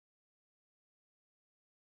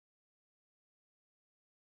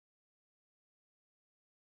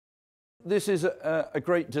This is a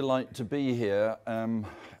great delight to be here.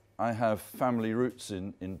 I have family roots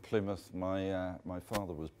in Plymouth. My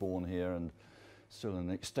father was born here, and still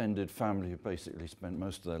an extended family who basically spent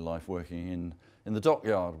most of their life working in the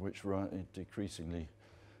dockyard, which decreasingly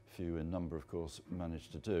few in number, of course,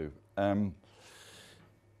 managed to do.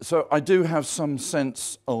 So I do have some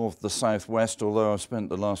sense of the Southwest, although I've spent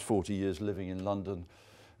the last 40 years living in London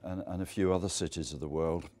and a few other cities of the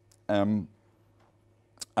world.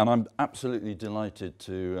 And I'm absolutely delighted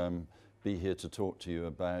to be here to talk to you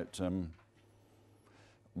about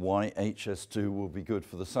why HS2 will be good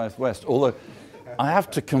for the Southwest. Although I have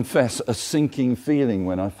to confess a sinking feeling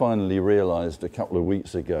when I finally realised a couple of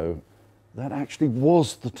weeks ago that actually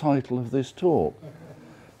was the title of this talk.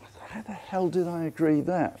 How the hell did I agree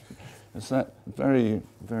that? It's that very,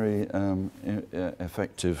 very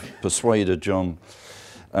effective persuader, John,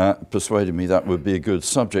 persuaded me that would be a good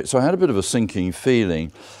subject. So I had a bit of a sinking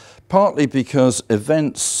feeling, partly because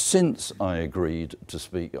events since I agreed to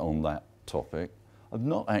speak on that topic have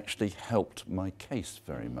not actually helped my case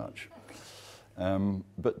very much.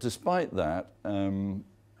 But despite that,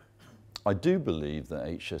 I do believe that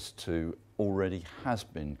HS2 already has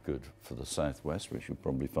been good for the Southwest, which you'll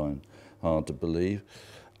probably find hard to believe,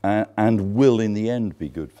 and will in the end be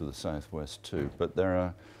good for the Southwest too. But there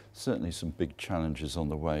are certainly some big challenges on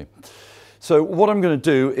the way. So what I'm going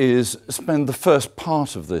to do is spend the first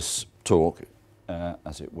part of this talk,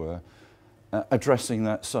 as it were, addressing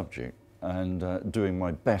that subject and doing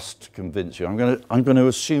my best to convince you. I'm going to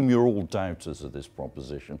assume you're all doubters of this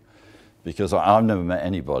proposition, because I've never met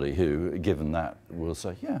anybody who, given that, will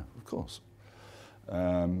say, yeah, of course.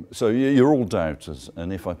 So you're all doubters,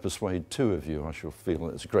 and if I persuade two of you, I shall feel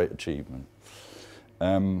it's a great achievement.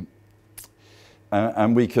 And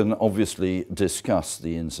we can obviously discuss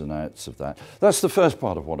the ins and outs of that. That's the first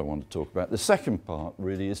part of what I want to talk about. The second part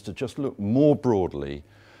really is to just look more broadly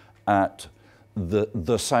at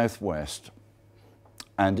the Southwest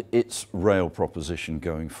and its rail proposition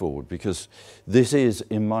going forward, because this is,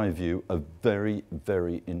 in my view, a very,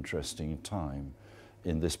 very interesting time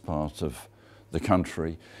in this part of the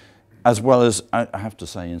country, as well as, I have to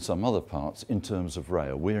say, in some other parts, in terms of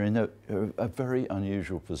rail. We're in a very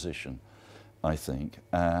unusual position, I think,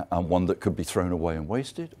 and one that could be thrown away and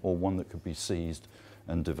wasted, or one that could be seized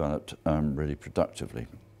and developed really productively.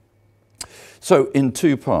 So in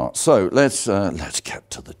two parts. So let's get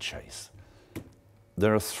to the chase.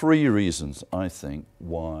 There are three reasons, I think,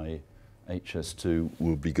 why HS2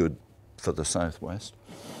 will be good for the Southwest.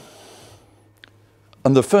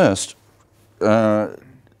 And the first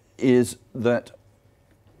is that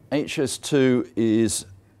HS2 is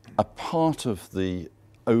a part of the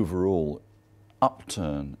overall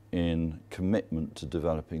upturn in commitment to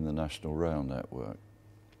developing the national rail network.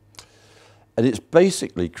 And it's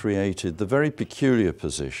basically created the very peculiar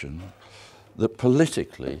position that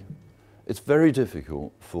politically it's very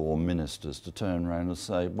difficult for ministers to turn around and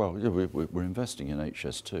say, well, yeah, we're investing in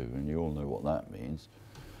HS2, and you all know what that means.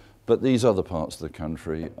 But these other parts of the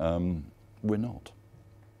country, we're not.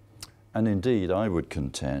 And indeed, I would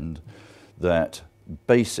contend that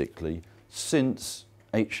basically since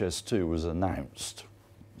HS2 was announced,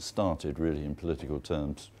 started really in political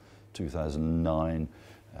terms 2009,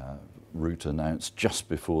 route announced just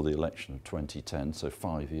before the election of 2010, so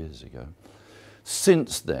 5 years ago.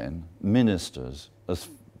 Since then, ministers, as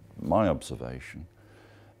my observation,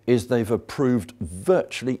 is they've approved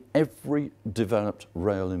virtually every developed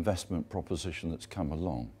rail investment proposition that's come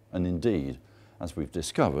along. And indeed, as we've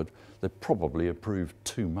discovered, they've probably approved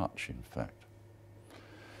too much, in fact.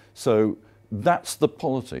 So that's the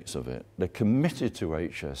politics of it. They're committed to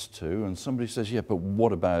HS2, and somebody says, yeah, but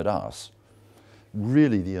what about us?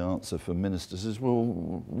 Really the answer for ministers is, well,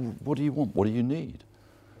 what do you want? What do you need?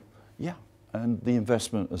 Yeah, and the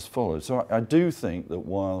investment has followed. So I do think that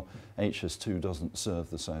while HS2 doesn't serve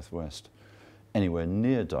the Southwest anywhere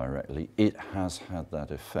near directly, it has had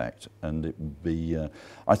that effect, and it would be,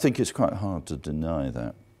 I think it's quite hard to deny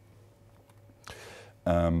that.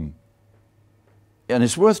 And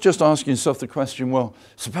it's worth just asking yourself the question, well,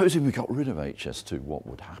 supposing we got rid of HS2, what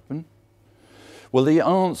would happen? Well, the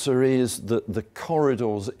answer is that the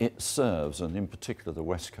corridors it serves, and in particular the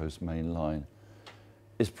West Coast Main Line,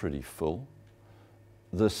 is pretty full.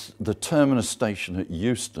 The terminus station at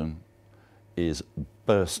Euston is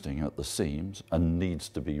bursting at the seams and needs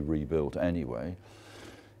to be rebuilt anyway,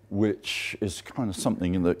 which is kind of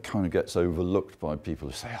something that kind of gets overlooked by people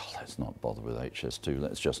who say, oh, let's not bother with HS2,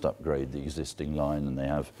 let's just upgrade the existing line, and they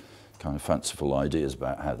have kind of fanciful ideas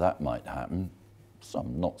about how that might happen,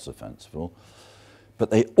 some not so fanciful. But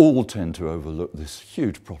they all tend to overlook this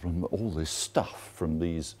huge problem, all this stuff from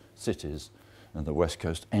these cities and the West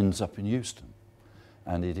Coast ends up in Euston.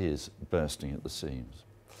 And it is bursting at the seams.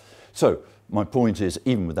 So my point is,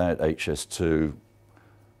 even without HS2,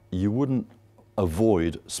 you wouldn't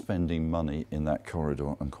avoid spending money in that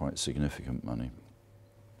corridor, and quite significant money.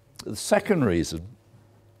 The second reason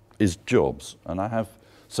is jobs, and I have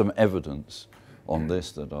some evidence on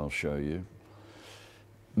this that I'll show you.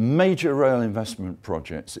 Major rail investment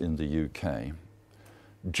projects in the UK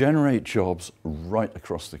generate jobs right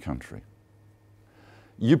across the country.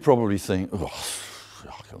 You probably think, oh,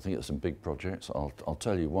 I can think of some big projects. I'll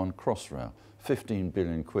tell you one, Crossrail, 15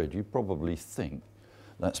 billion quid. You probably think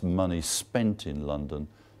that's money spent in London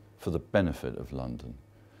for the benefit of London.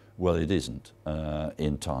 Well, it isn't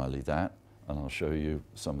entirely that, and I'll show you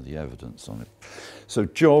some of the evidence on it. So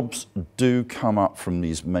jobs do come up from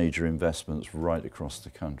these major investments right across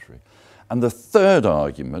the country. And the third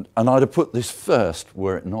argument, and I'd have put this first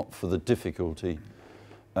were it not for the difficulty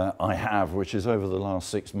I have, which is over the last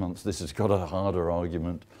 6 months, this has got a harder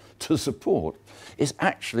argument to support, is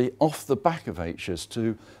actually off the back of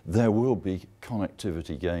HS2, there will be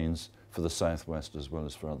connectivity gains for the southwest as well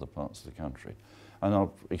as for other parts of the country. And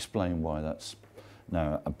I'll explain why that's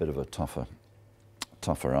now a bit of a tougher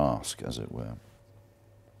ask, as it were.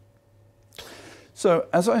 So,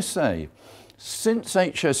 as I say, since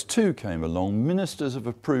HS2 came along, ministers have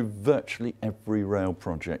approved virtually every rail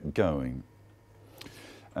project going.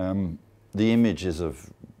 The images of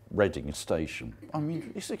Reading Station, I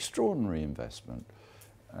mean, it's extraordinary investment.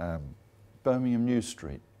 Birmingham New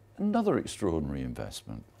Street, another extraordinary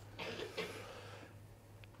investment.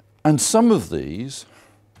 And some of these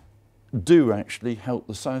do actually help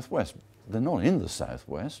the southwest. They're not in the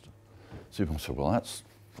southwest. So people say, well, that's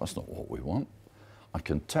not what we want. I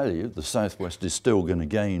can tell you the southwest is still going to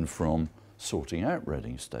gain from sorting out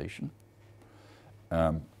Reading Station.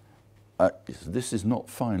 This is not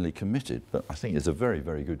finally committed, but I think there's a very,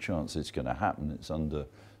 very good chance it's going to happen. It's under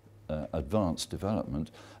advanced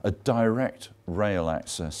development. A direct rail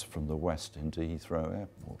access from the west into Heathrow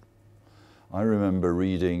Airport. I remember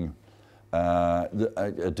reading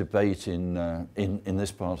a debate in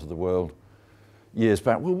this part of the world years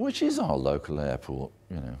back. Well, which is our local airport?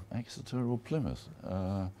 You know, Exeter or Plymouth?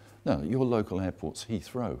 No, your local airport's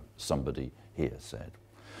Heathrow, somebody here said.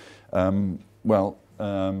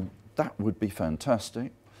 That would be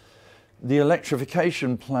fantastic. The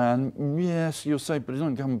electrification plan, yes, you'll say, but it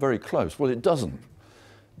doesn't come very close. Well, it doesn't.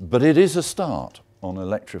 But it is a start on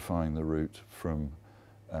electrifying the route from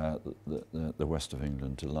the west of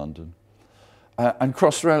England to London. And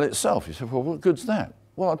Crossrail itself, you say, well, what good's that?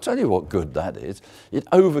 Well, I'll tell you what good that is. It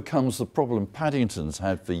overcomes the problem Paddington's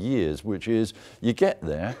had for years, which is you get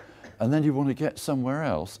there and then you want to get somewhere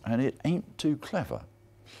else, and it ain't too clever.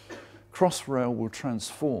 Crossrail will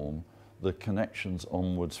transform the connections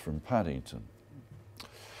onwards from Paddington.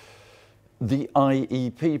 The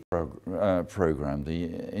IEP programme, the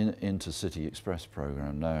Intercity Express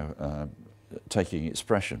programme, now taking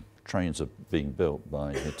expression, trains are being built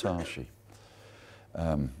by Hitachi,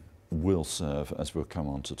 will serve, as we'll come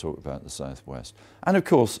on to talk about, the southwest. And of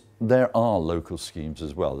course, there are local schemes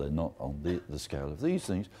as well. They're not on the scale of these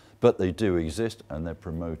things, but they do exist and they're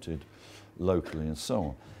promoted locally and so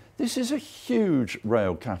on. This is a huge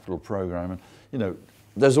rail capital programme, and you know,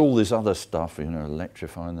 there's all this other stuff, you know,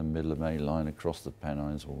 electrifying the Middle of May line across the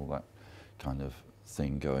Pennines, all that kind of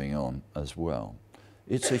thing going on as well.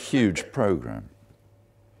 It's a huge programme.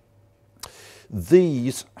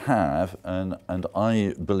 These have, and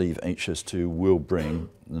I believe HS2 will bring,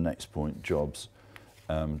 the next point, jobs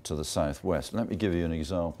to the southwest. Let me give you an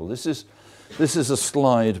example. This is a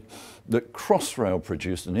slide that Crossrail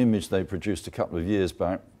produced, an image they produced a couple of years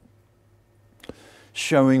back,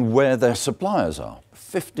 showing where their suppliers are.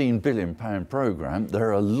 £15 billion programme, there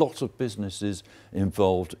are a lot of businesses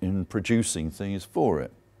involved in producing things for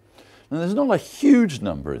it. Now, there's not a huge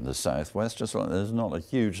number in the southwest, just like there's not a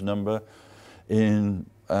huge number in,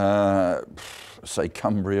 say,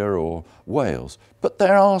 Cumbria or Wales, but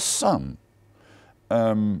there are some.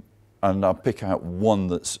 And I'll pick out one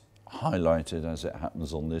that's highlighted as it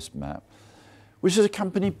happens on this map, which is a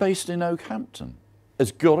company based in Oakhampton.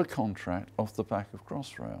 Has got a contract off the back of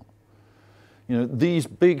Crossrail. You know, these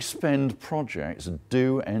big spend projects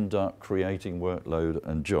do end up creating workload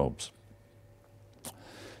and jobs.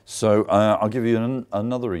 So I'll give you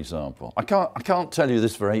another example. I can't tell you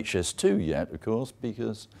this for HS2 yet, of course,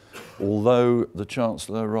 because although the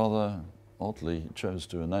Chancellor rather oddly chose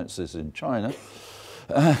to announce this in China,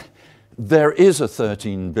 there is a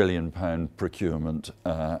 £13 billion procurement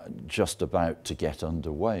just about to get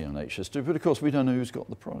underway on HS2, but of course we don't know who's got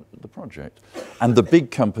the project. And the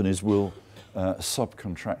big companies will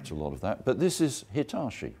subcontract a lot of that. But this is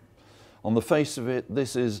Hitachi. On the face of it,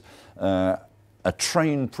 this is a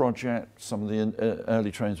train project. Some of the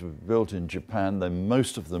early trains were built in Japan, then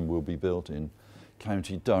most of them will be built in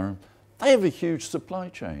County Durham. They have a huge supply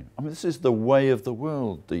chain. I mean, this is the way of the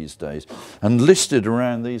world these days. And listed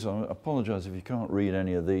around these, I apologise if you can't read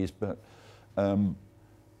any of these, but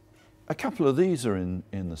a couple of these are in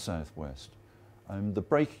the southwest. The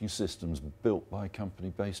braking system's built by a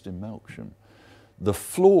company based in Melksham. The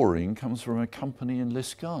flooring comes from a company in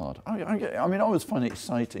Liskeard. I mean, I always find it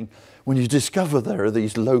exciting when you discover there are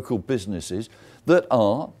these local businesses that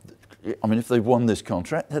are, I mean, if they've won this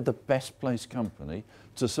contract, they're the best placed company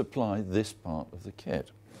to supply this part of the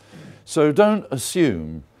kit. So don't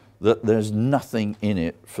assume that there's nothing in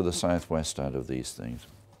it for the southwest out of these things.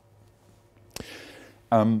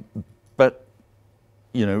 But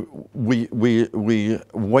you know, we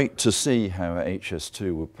wait to see how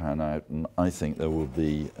HS2 will pan out, and I think there will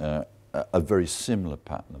be a very similar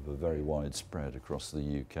pattern of a very wide spread across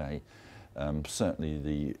the UK.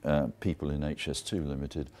 Certainly the people in HS2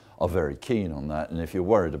 Limited are very keen on that, and if you're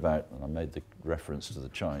worried about, and I made the reference to the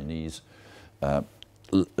Chinese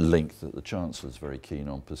link that the Chancellor is very keen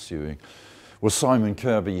on pursuing, well, Simon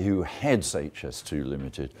Kirby, who heads HS2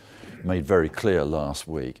 Limited, made very clear last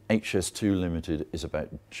week, HS2 Limited is about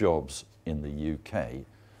jobs in the UK.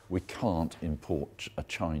 We can't import a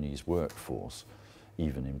Chinese workforce,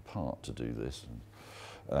 even in part, to do this.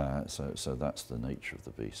 So that's the nature of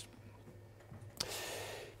the beast.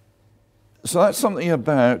 So that's something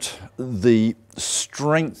about the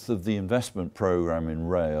strength of the investment programme in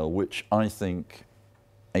rail, which I think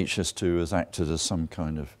HS2 has acted as some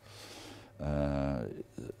kind of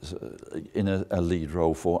in a lead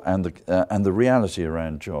role for, and the reality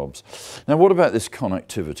around jobs. Now, what about this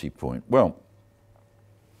connectivity point? Well,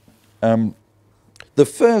 the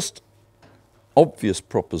first obvious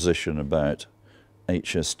proposition about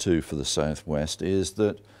HS2 for the Southwest is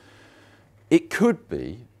that it could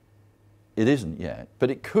be, it isn't yet, but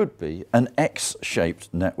it could be an X-shaped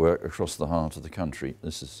network across the heart of the country.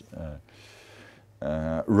 This is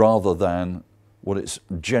rather than what it's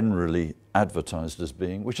generally advertised as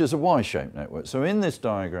being, which is a Y-shaped network. So in this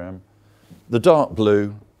diagram, the dark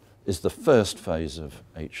blue is the first phase of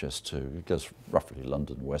HS2. It goes roughly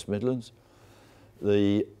London and West Midlands.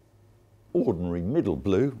 The ordinary middle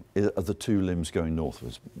blue are the two limbs going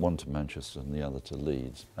northwards, one to Manchester and the other to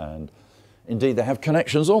Leeds. And indeed, they have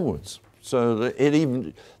connections onwards. So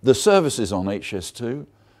that the services on HS2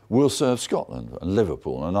 will serve Scotland and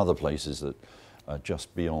Liverpool and other places that are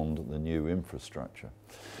just beyond the new infrastructure.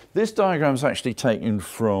 This diagram is actually taken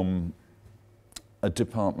from a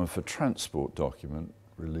Department for Transport document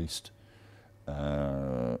released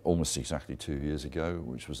almost exactly 2 years ago,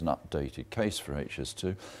 which was an updated case for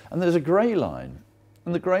HS2. And there's a grey line,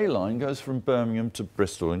 and the grey line goes from Birmingham to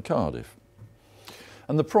Bristol and Cardiff.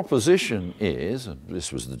 And the proposition is, and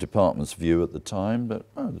this was the department's view at the time, but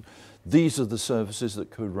these are the services that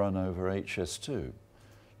could run over HS2.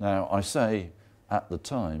 Now, I say at the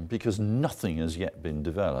time because nothing has yet been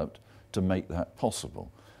developed to make that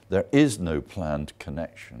possible. There is no planned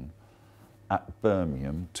connection at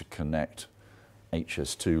Birmingham to connect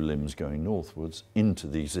HS2 limbs going northwards into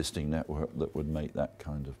the existing network that would make that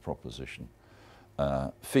kind of proposition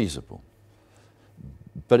feasible.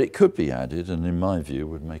 But it could be added, and in my view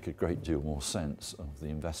would make a great deal more sense of the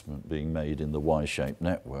investment being made in the Y-shaped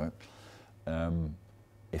network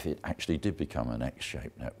if it actually did become an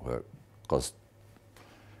X-shaped network. Because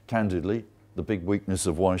candidly, the big weakness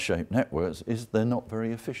of Y-shaped networks is they're not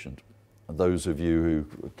very efficient. Those of you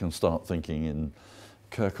who can start thinking in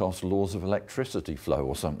Kirchhoff's laws of electricity flow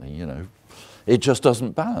or something, you know, it just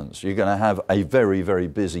doesn't balance. You're going to have a very, very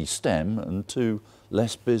busy stem and two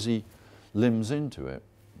less busy limbs into it.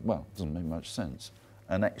 Well, it doesn't make much sense.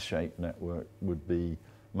 An X-shaped network would be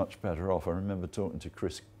much better off. I remember talking to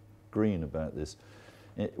Chris Green about this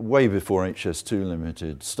way before HS2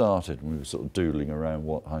 Limited started, and we were sort of doodling around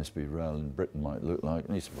what high-speed rail in Britain might look like,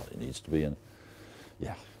 and he said, well, it needs to be an...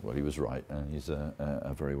 Yeah, well, he was right, and he's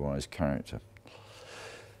a very wise character.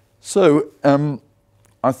 So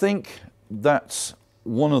I think that's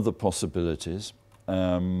one of the possibilities,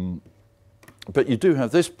 but you do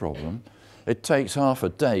have this problem. It takes half a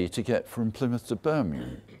day to get from Plymouth to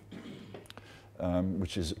Birmingham,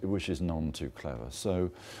 which is none too clever. So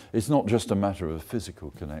it's not just a matter of a physical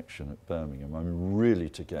connection at Birmingham. I mean, really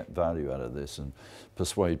to get value out of this and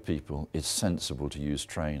persuade people it's sensible to use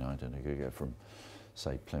train, I don't know, go from,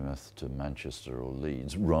 say, Plymouth to Manchester or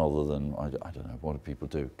Leeds, rather than, I don't know, what do people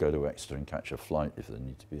do? Go to Exeter and catch a flight if they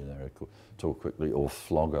need to be there at all quickly, or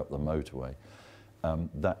flog up the motorway.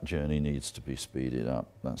 that journey needs to be speeded up,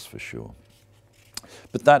 that's for sure.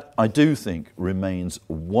 But that, I do think, remains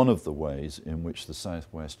one of the ways in which the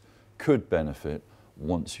Southwest could benefit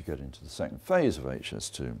once you get into the second phase of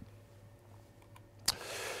HS2.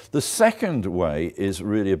 The second way is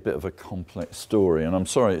really a bit of a complex story, and I'm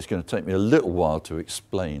sorry it's going to take me a little while to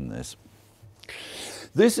explain this.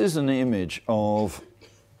 This is an image of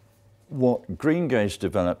what Greengauge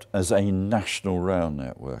developed as a national rail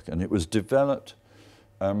network, and it was developed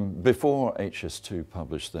before HS2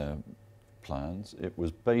 published their plans. It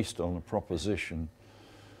was based on a proposition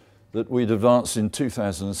that we'd advanced in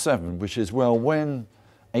 2007, which is, well, when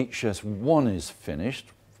HS1 is finished,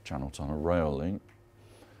 Channel Tunnel Rail Link,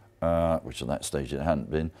 which at that stage it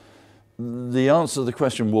hadn't been, the answer to the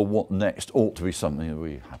question, well, what next, ought to be something that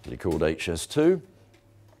we happily called HS2.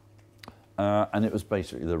 And it was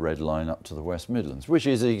basically the red line up to the West Midlands, which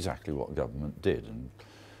is exactly what government did. And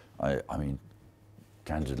I mean,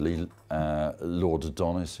 candidly, Lord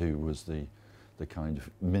Adonis, who was the kind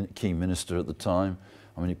of key minister at the time,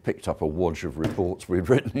 I mean, he picked up a wodge of reports we'd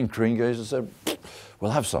written in Greengauge and said,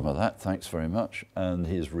 we'll have some of that, thanks very much. And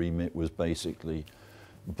his remit was basically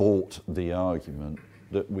bought the argument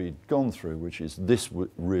that we'd gone through, which is this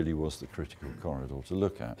really was the critical corridor to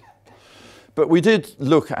look at. But we did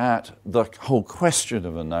look at the whole question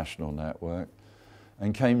of a national network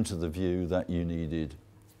and came to the view that you needed,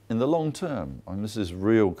 in the long term, and this is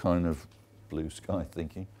real kind of blue sky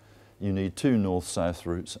thinking, you need 2 north-south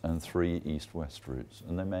routes and 3 east-west routes,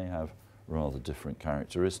 and they may have rather different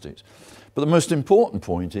characteristics. But the most important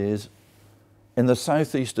point is, in the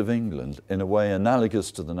southeast of England, in a way analogous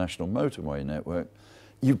to the national motorway network,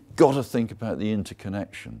 you've got to think about the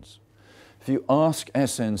interconnections. If you ask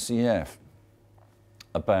SNCF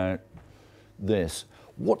about this,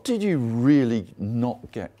 what did you really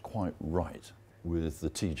not get quite right with the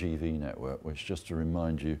TGV network, which, just to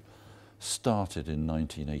remind you, started in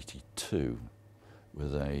 1982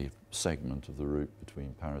 with a segment of the route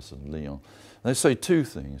between Paris and Lyon? They say 2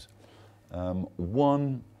 things.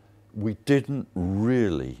 One, we didn't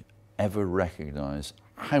really ever recognise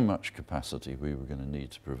how much capacity we were going to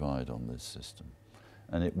need to provide on this system.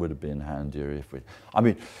 And it would have been handier if we... I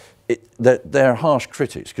mean, they're harsh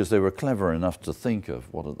critics because they were clever enough to think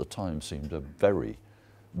of what at the time seemed a very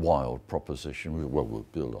wild proposition. Well, we'll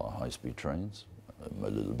build our high-speed trains, a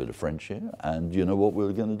little bit of French here, and you know what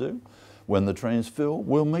we're going to do? When the trains fill,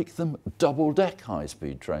 we'll make them double-deck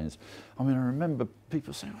high-speed trains. I mean, I remember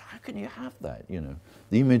people saying, how can you have that? You know,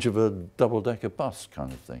 the image of a double-decker bus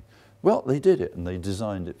kind of thing. Well, they did it, and they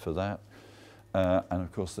designed it for that. And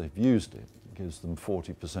of course, they've used it. It gives them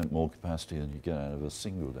 40% more capacity than you get out of a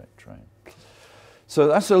single-deck train. So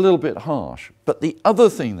that's a little bit harsh. But the other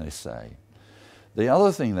thing they say, the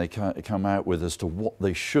other thing they come out with as to what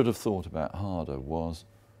they should have thought about harder was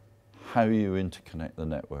how you interconnect the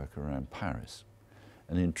network around Paris.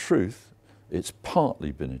 And in truth, it's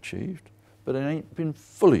partly been achieved, but it ain't been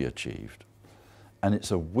fully achieved. And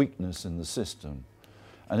it's a weakness in the system.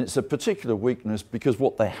 And it's a particular weakness because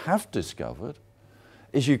what they have discovered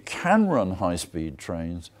is you can run high-speed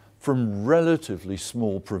trains from relatively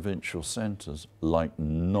small provincial centres like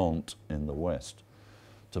Nantes in the west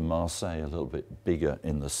to Marseille, a little bit bigger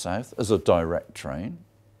in the south, as a direct train.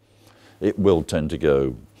 It will tend to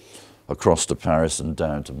go across to Paris and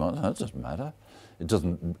down to Marseille. That doesn't matter.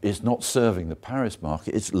 It's not serving the Paris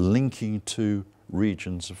market. It's linking to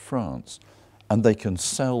regions of France. And they can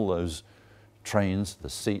sell those trains, the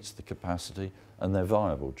seats, the capacity, and they're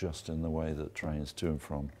viable just in the way that trains to and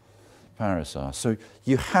from Paris are. So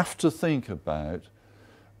you have to think about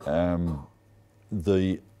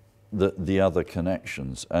the other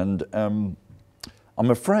connections. And I'm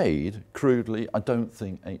afraid, crudely, I don't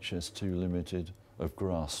think HS2 Limited have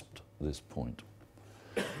grasped this point.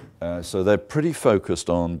 So they're pretty focused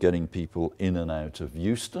on getting people in and out of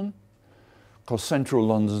Euston, because central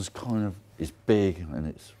London's kind of is big and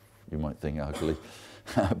it's, you might think, ugly,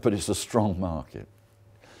 but it's a strong market.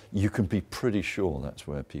 You can be pretty sure that's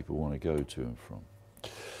where people want to go to and from.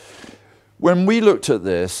 When we looked at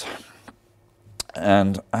this,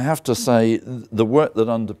 and I have to say, the work that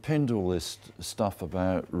underpinned all this stuff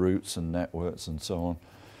about routes and networks and so on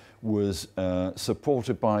was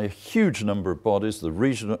supported by a huge number of bodies.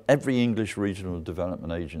 Every English regional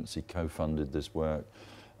development agency co-funded this work,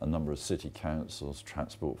 a number of city councils,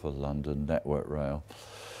 Transport for London, Network Rail.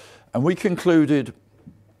 And we concluded,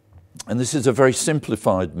 and this is a very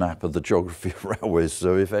simplified map of the geography of railways,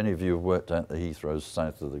 so if any of you have worked out the Heathrows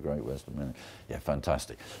south of the Great Western, yeah,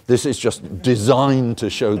 fantastic. This is just designed to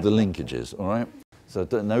show the linkages, all right? So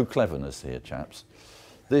no cleverness here, chaps.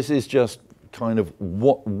 This is just kind of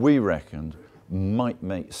what we reckoned might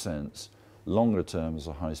make sense longer term as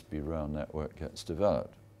a high-speed rail network gets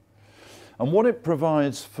developed. And what it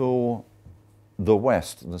provides for the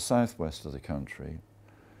west and the southwest of the country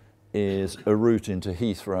is a route into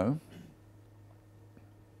Heathrow,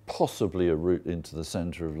 possibly a route into the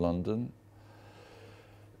centre of London,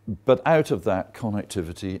 but out of that,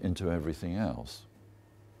 connectivity into everything else.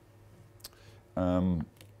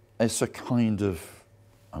 It's a kind of,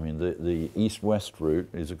 I mean, the east-west route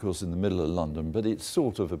is of course in the middle of London, but it's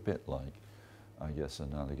sort of a bit like, I guess,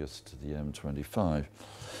 analogous to the M25.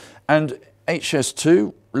 And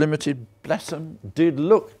HS2 Limited, bless them, did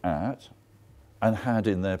look at and had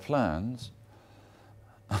in their plans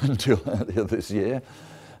until earlier this year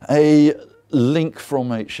a link from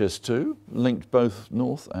HS2, linked both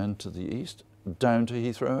north and to the east, down to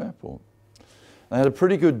Heathrow Airport. They had a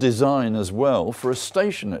pretty good design as well for a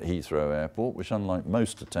station at Heathrow Airport, which, unlike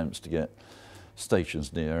most attempts to get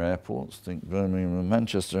stations near airports, think Birmingham and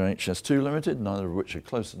Manchester HS2 Limited, neither of which are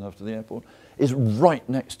close enough to the airport, is right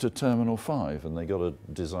next to Terminal 5, and they got a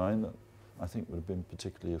design that I think would have been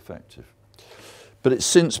particularly effective. But it's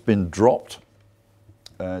since been dropped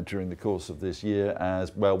during the course of this year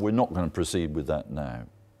as, well, we're not going to proceed with that now.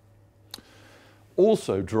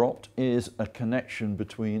 Also dropped is a connection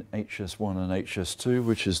between HS1 and HS2,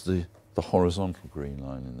 which is the horizontal green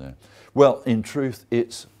line in there. Well, in truth,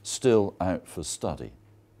 it's still out for study.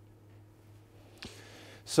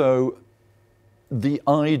 So the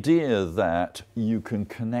idea that you can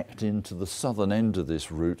connect into the southern end of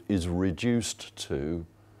this route is reduced to,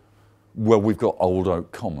 well, we've got Old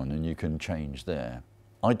Oak Common and you can change there.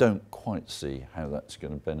 I don't quite see how that's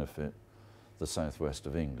going to benefit the southwest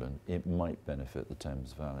of England. It might benefit the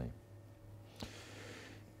Thames Valley.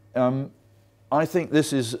 I think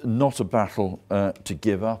this is not a battle to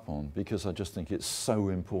give up on, because I just think it's so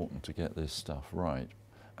important to get this stuff right.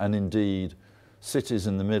 And indeed, cities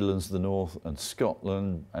in the Midlands, the North and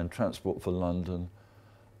Scotland and Transport for London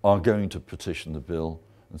are going to petition the bill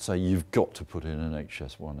and say you've got to put in an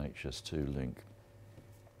HS1, HS2 link.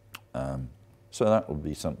 So that will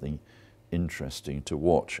be something interesting to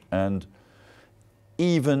watch. And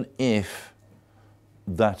even if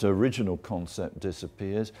that original concept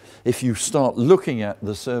disappears, if you start looking at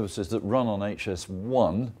the services that run on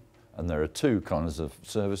HS1, and there are two kinds of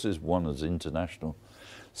services, one is international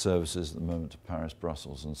services at the moment to Paris,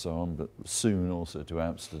 Brussels and so on, but soon also to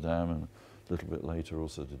Amsterdam and a little bit later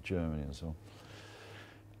also to Germany and so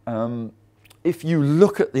on. If you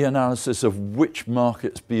look at the analysis of which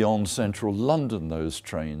markets beyond central London those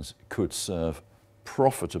trains could serve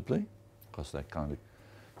profitably, because they're kind of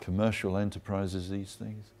commercial enterprises, these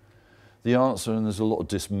things, the answer, and there's a lot of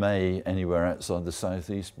dismay anywhere outside the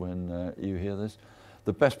southeast when you hear this,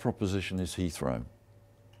 the best proposition is Heathrow.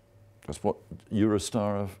 That's what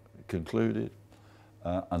Eurostar have concluded,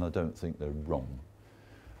 and I don't think they're wrong.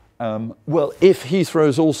 Well, if Heathrow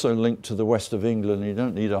is also linked to the west of England, you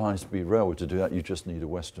don't need a high-speed railway to do that, you just need a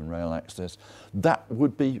Western Rail access, that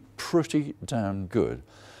would be pretty damn good.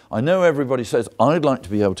 I know everybody says, I'd like to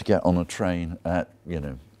be able to get on a train at, you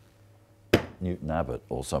know, Newton Abbot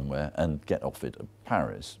or somewhere and get off it at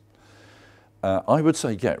Paris. I would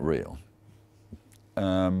say get real.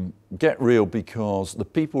 Get real, because the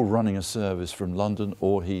people running a service from London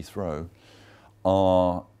or Heathrow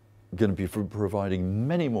are going to be providing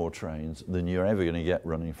many more trains than you're ever going to get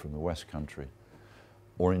running from the West Country,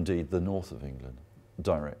 or indeed the north of England,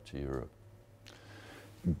 direct to Europe.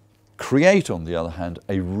 Create, on the other hand,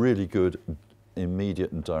 a really good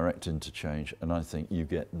immediate and direct interchange, and I think you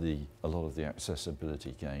get a lot of the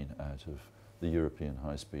accessibility gain out of the European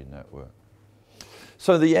high-speed network.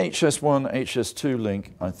 So the HS1, HS2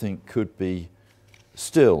 link, I think, could be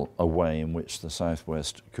still a way in which the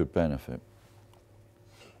southwest could benefit.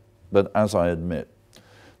 But as I admit,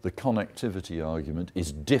 the connectivity argument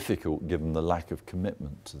is difficult given the lack of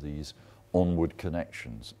commitment to these onward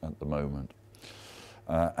connections at the moment.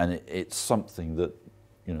 And it's something that,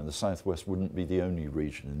 you know, the southwest wouldn't be the only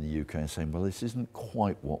region in the UK saying, well, this isn't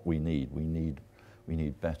quite what we need. We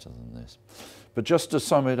need better than this. But just to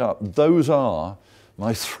sum it up, those are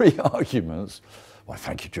my three arguments. Why,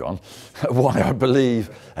 thank you, John. Why I believe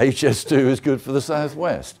HS2 is good for the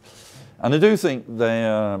southwest. And I do think they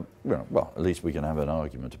are, well, at least we can have an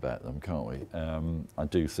argument about them, can't we? I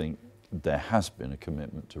do think there has been a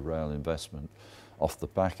commitment to rail investment off the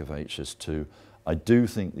back of HS2. I do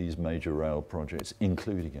think these major rail projects,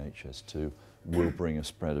 including HS2, will bring a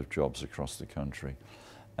spread of jobs across the country.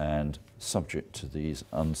 And subject to these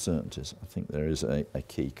uncertainties, I think there is a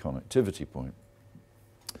key connectivity point.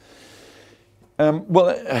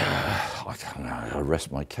 I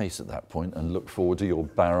rest my case at that point and look forward to your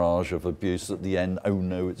barrage of abuse at the end. Oh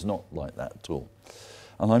no, it's not like that at all.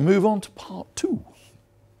 And I move on to part 2,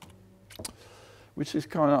 which is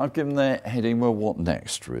kind of, I've given the heading, well, what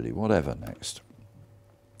next really, whatever next.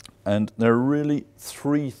 And there are really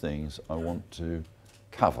 3 things I want to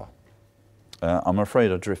cover. I'm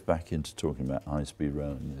afraid I drift back into talking about high-speed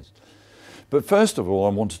rail in this. But first of all, I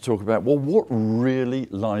want to talk about, well, what really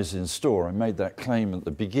lies in store? I made that claim at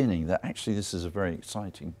the beginning that actually this is a very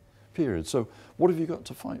exciting period. So what have you got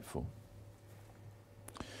to fight for?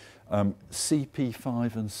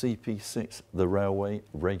 CP5 and CP6, the railway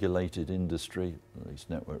regulated industry, at least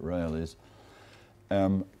Network Rail is,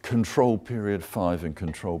 control period 5 and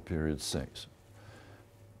control period 6.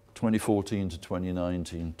 2014 to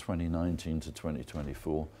 2019, 2019 to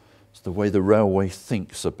 2024. It's the way the railway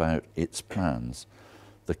thinks about its plans.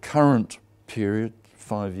 The current period,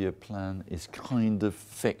 5-year plan, is kind of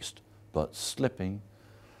fixed but slipping.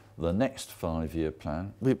 The next 5-year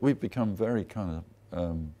plan, we've become very kind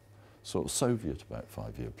of sort of Soviet about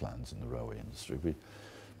 5-year plans in the railway industry.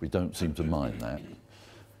 We don't seem to mind that.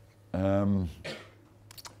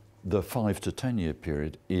 The 5 to 10-year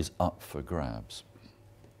period is up for grabs.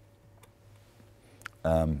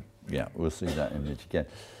 Yeah, we'll see that image again.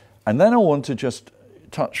 And then I want to just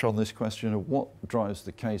touch on this question of what drives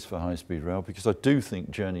the case for high-speed rail, because I do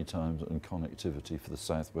think journey times and connectivity for the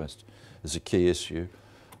South West is a key issue.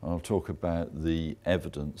 I'll talk about the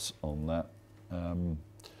evidence on that.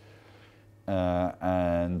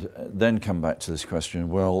 And then come back to this question,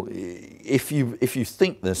 well, if you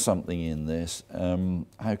think there's something in this,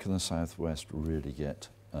 how can the South West really get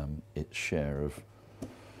its share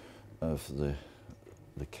of the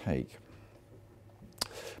cake?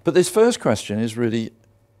 But this first question is really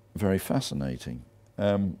very fascinating.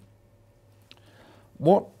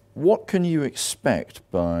 What can you expect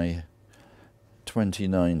by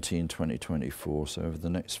 2019, 2024, so over the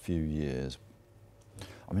next few years?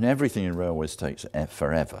 I mean, everything in railways takes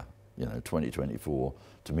forever. You know, 2024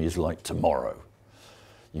 to me is like tomorrow.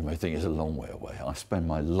 You may think it's a long way away. I spend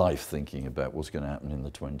my life thinking about what's going to happen in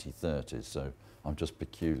the 2030s, so I'm just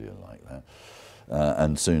peculiar like that.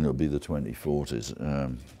 And soon it'll be the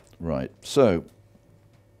 2040s. Right, so,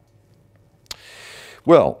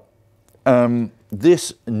 well,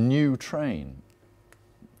 this new train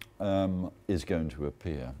is going to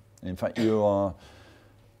appear. In fact, you are,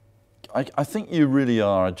 I think you really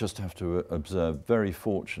are, I just have to observe, very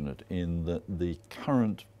fortunate in that the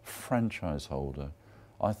current franchise holder,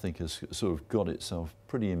 I think, has sort of got itself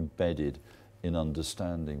pretty embedded in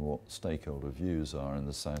understanding what stakeholder views are in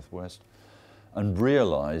the South West, and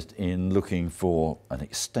realised in looking for an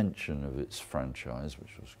extension of its franchise,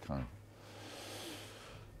 which was kind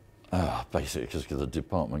of basically because the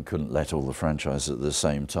department couldn't let all the franchises at the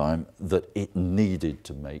same time, that it needed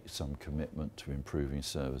to make some commitment to improving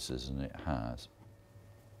services, and it has.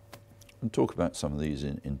 I'll talk about some of these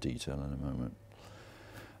in detail in a moment.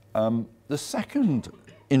 The second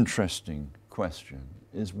interesting question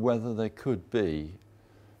is whether there could be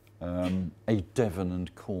a Devon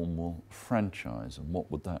and Cornwall franchise, and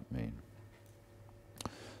what would that mean?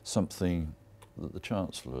 Something that the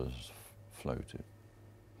Chancellor has floated.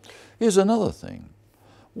 Here's another thing.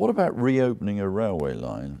 What about reopening a railway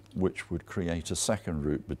line which would create a second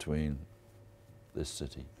route between this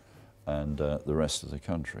city and the rest of the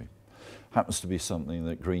country? Happens to be something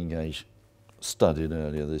that Greengauge studied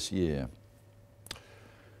earlier this year.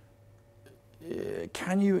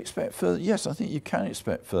 Can you expect further? Yes, I think you can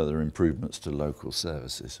expect further improvements to local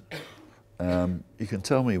services. You can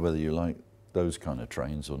tell me whether you like those kind of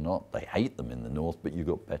trains or not. They hate them in the north, but you've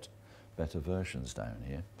got better versions down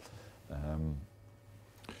here.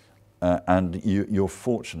 And you're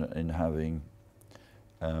fortunate in having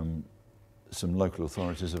some local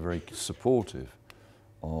authorities are very supportive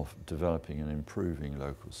of developing and improving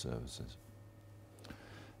local services.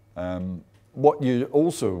 What you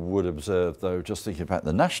also would observe, though, just thinking about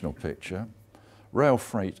the national picture, rail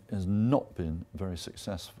freight has not been very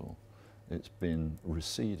successful. It's been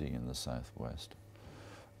receding in the southwest.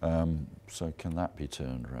 So can that be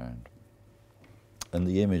turned around? And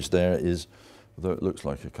the image there is, although it looks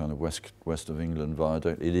like a kind of west of England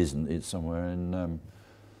viaduct, it isn't. It's somewhere in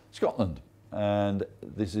Scotland. And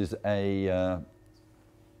this is a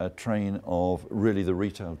train of really the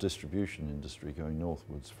retail distribution industry going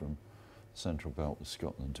northwards from Central Belt of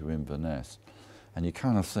Scotland to Inverness. And you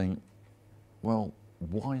kind of think, well,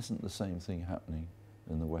 why isn't the same thing happening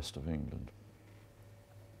in the west of England?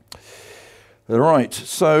 Right,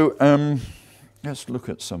 so let's look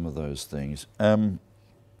at some of those things.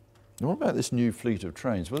 What about this new fleet of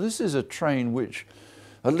trains? Well, this is a train which,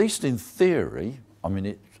 at least in theory, I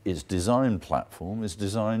mean, its design platform is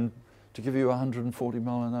designed to give you a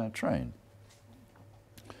 140-mile-an-hour train.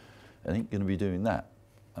 It ain't going to be doing that,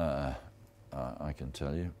 I can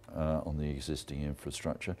tell you, on the existing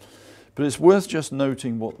infrastructure. But it's worth just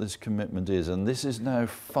noting what this commitment is, and this is now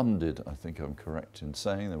funded. I think I'm correct in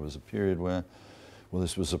saying there was a period where, well,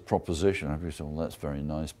 this was a proposition. I thought, well, that's very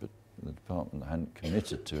nice, but the department hadn't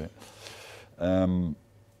committed to it.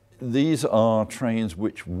 These are trains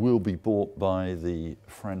which will be bought by the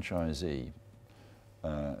franchisee.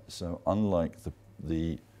 So unlike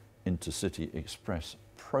the Intercity Express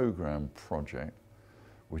program project,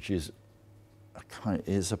 which is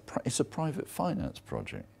a private finance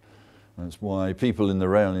project. That's why people in the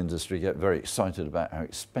rail industry get very excited about how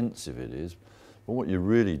expensive it is. But what you're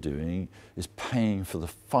really doing is paying for the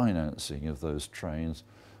financing of those trains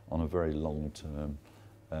on a very long-term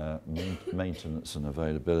maintenance and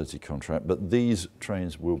availability contract. But these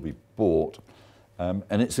trains will be bought.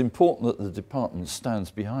 And it's important that the department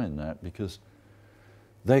stands behind that, because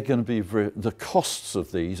they're going to be the costs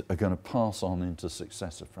of these are going to pass on into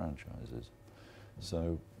successive franchises.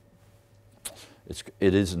 So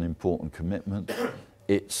it is an important commitment.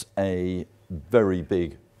 It's a very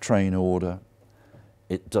big train order.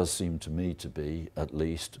 It does seem to me to be, at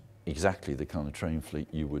least, exactly the kind of train fleet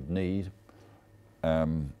you would need.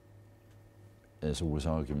 There's always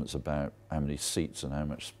arguments about how many seats and how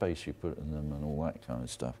much space you put in them and all that kind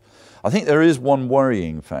of stuff. I think there is one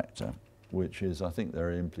worrying factor, which is I think there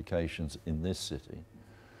are implications in this city,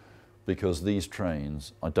 because these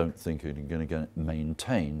trains I don't think are going to get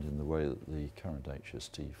maintained in the way that the current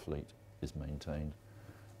HS2 fleet is maintained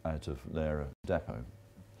out of their depot.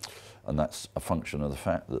 And that's a function of the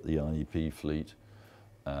fact that the IEP fleet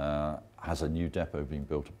has a new depot being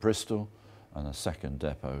built at Bristol and a second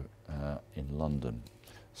depot in London.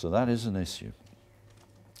 So that is an issue,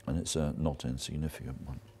 and it's a not insignificant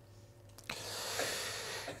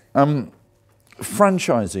one.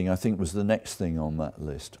 Franchising, I think, was the next thing on that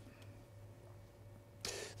list.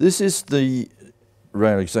 This is the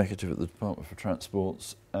rail executive at the Department for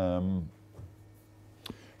Transport's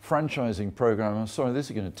franchising program. I'm sorry, this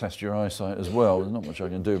is going to test your eyesight as well. There's not much I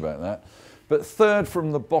can do about that. But third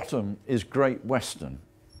from the bottom is Great Western.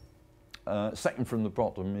 Second from the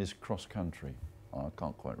bottom is Cross Country. Oh, I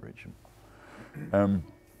can't quite reach them.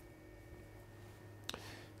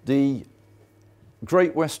 The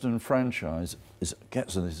Great Western franchise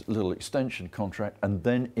gets this little extension contract, and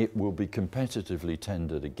then it will be competitively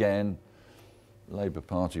tendered again. The Labour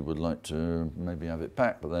Party would like to maybe have it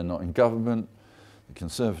back, but they're not in government. The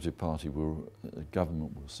Conservative Party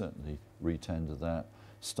government will certainly re-tender that,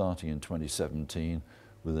 starting in 2017,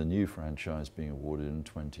 with a new franchise being awarded in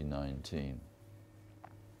 2019.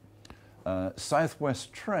 South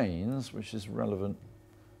West Trains, which is relevant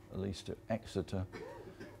at least to Exeter,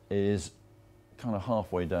 is kind of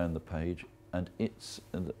halfway down the page, and it's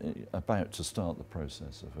about to start the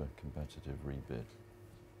process of a competitive rebid.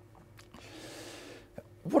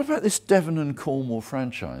 What about this Devon and Cornwall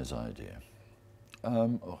franchise idea?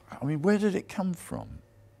 I mean, where did it come from?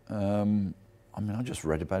 I mean, I just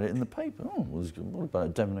read about it in the paper. Oh, what about a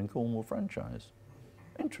Devon and Cornwall franchise?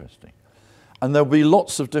 Interesting. And there'll be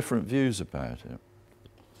lots of different views about it.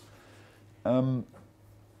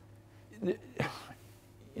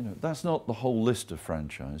 You know, that's not the whole list of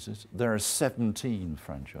franchises. There are 17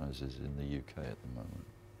 franchises in the UK at the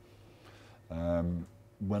moment.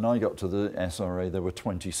 When I got to the SRA, there were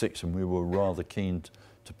 26, and we were rather keen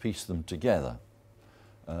to piece them together.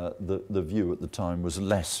 The view at the time was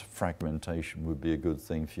less fragmentation would be a good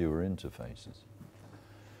thing, fewer interfaces.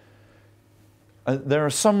 There are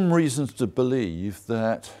some reasons to believe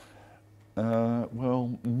that,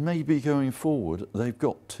 well, maybe going forward they've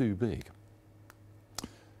got too big.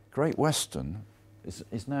 Great Western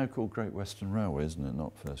is now called Great Western Railway, isn't it?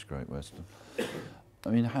 Not First Great Western. I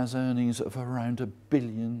mean, has earnings of around £1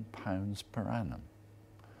 billion per annum.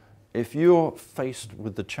 If you're faced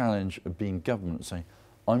with the challenge of being government saying,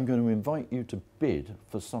 I'm going to invite you to bid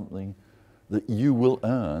for something that you will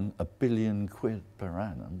earn £1 billion per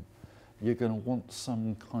annum, you're going to want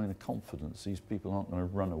some kind of confidence. These people aren't going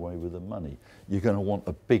to run away with the money. You're going to want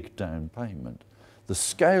a big down payment. The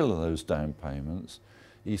scale of those down payments,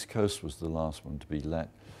 East Coast was the last one to be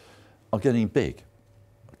let, are getting big.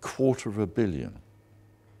 £250 million.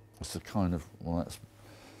 That's the kind of, well,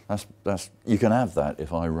 that's you can have that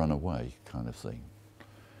if I run away kind of thing.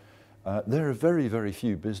 There are very, very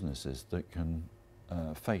few businesses that can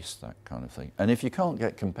face that kind of thing. And if you can't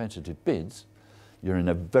get competitive bids, you're in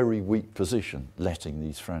a very weak position letting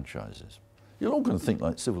these franchises. You're all going to think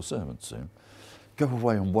like civil servants soon. Go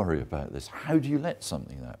away and worry about this. How do you let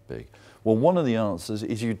something that big? Well, one of the answers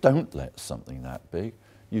is you don't let something that big,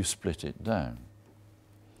 you split it down.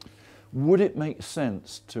 Would it make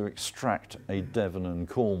sense to extract a Devon and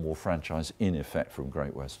Cornwall franchise in effect from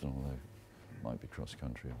Great Western, although it might be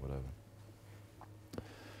cross-country or whatever?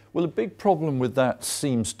 Well, a big problem with that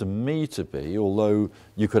seems to me to be, although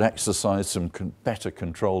you could exercise some better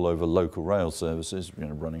control over local rail services,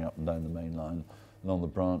 running up and down the main line and on the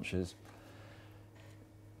branches,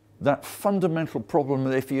 that fundamental problem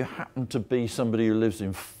that if you happen to be somebody who lives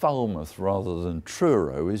in Falmouth rather than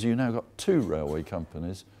Truro is you now got two railway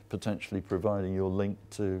companies potentially providing your link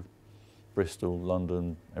to Bristol,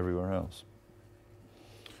 London, everywhere else.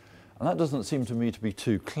 And that doesn't seem to me to be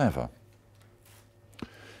too clever.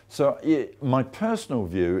 So my personal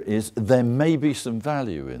view is there may be some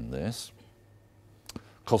value in this,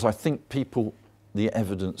 because I think people, the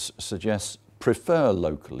evidence suggests, prefer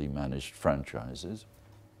locally managed franchises.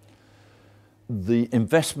 The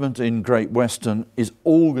investment in Great Western is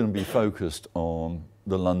all going to be focused on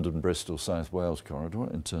the London-Bristol South Wales corridor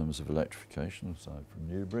in terms of electrification, aside from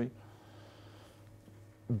Newbury.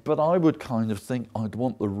 But I would kind of think I'd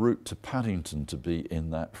want the route to Paddington to be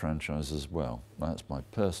in that franchise as well. That's my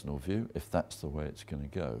personal view, if that's the way it's going to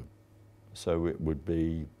go. So it would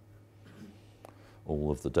be all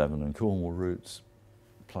of the Devon and Cornwall routes,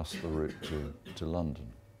 plus the route to London.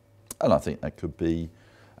 And I think that could be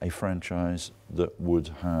a franchise that would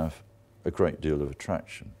have a great deal of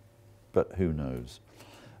attraction. But who knows?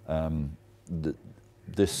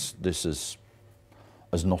 This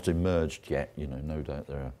has not emerged yet. No doubt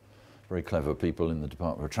there are very clever people in the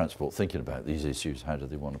Department of Transport thinking about these issues. How do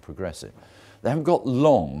they want to progress it? They haven't got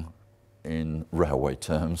long in railway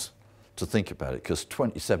terms to think about it, because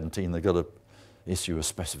 2017 they've got to issue a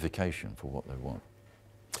specification for what they want.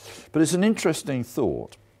 But it's an interesting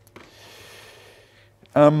thought.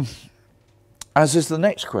 As is the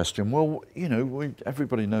next question. Well,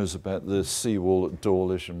 everybody knows about the seawall at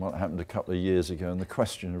Dawlish and what happened a couple of years ago and the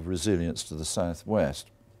question of resilience to the southwest.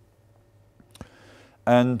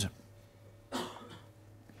 And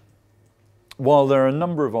while there are a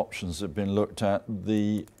number of options that have been looked at,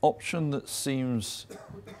 the option that seemed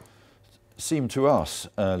to us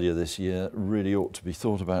earlier this year really ought to be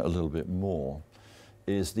thought about a little bit more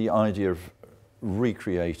is the idea of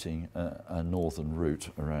recreating a northern route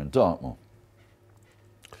around Dartmoor.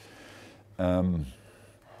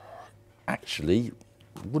 Actually,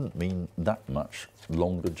 wouldn't mean that much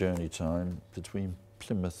longer journey time between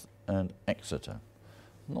Plymouth and Exeter.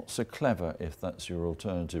 Not so clever if that's your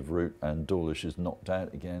alternative route and Dawlish is knocked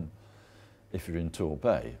out again. If you're in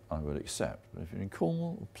Torbay, I would accept. But if you're in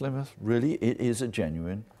Cornwall or Plymouth, really it is a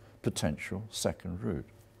genuine potential second route.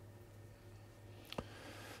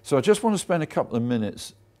 So I just want to spend a couple of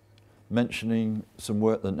minutes mentioning some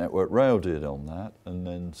work that Network Rail did on that, and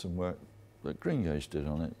then some work that Greengauge did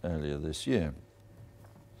on it earlier this year.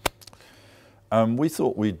 We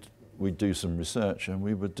thought we'd do some research, and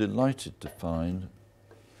we were delighted to find,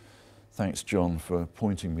 thanks John for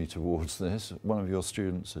pointing me towards this, one of your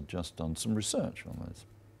students had just done some research on this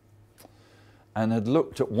and had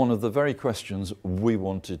looked at one of the very questions we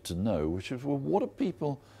wanted to know, which is, well, what are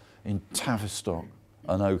people in Tavistock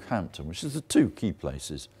and Oakhampton, which is the two key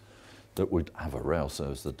places that would have a rail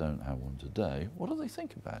service that don't have one today, what do they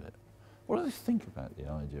think about it? What do they think about the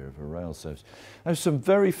idea of a rail service? There's some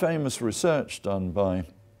very famous research done by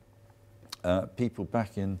people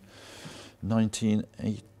back in the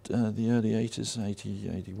early 80s, 80,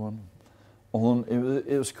 81, on,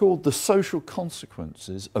 it was called The Social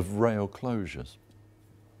Consequences of Rail Closures.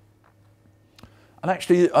 And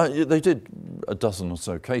actually, they did a dozen or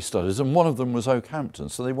so case studies, and one of them was Oakhampton.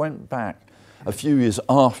 So they went back a few years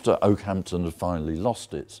after Oakhampton had finally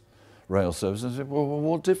lost its rail service and said, well,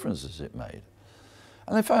 what difference has it made?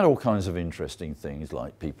 And they found all kinds of interesting things,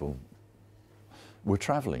 like people were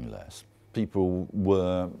travelling less. People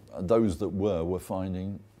were, those that were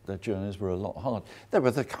finding their journeys were a lot harder. They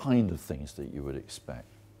were the kind of things that you would expect.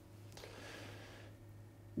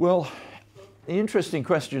 Well, the interesting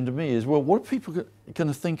question to me is, well, what are people going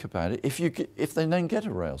to think about it if they then get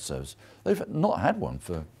a rail service? They've not had one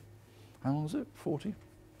for, how long is it, 40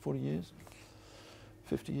 years,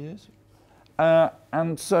 50 years?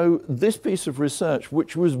 And so this piece of research,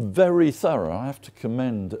 which was very thorough, I have to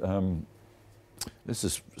commend, this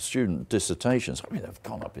is student dissertations. I mean, they've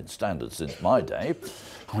gone up in standards since my day.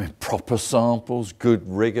 I mean, proper samples, good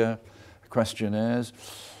rigour, questionnaires.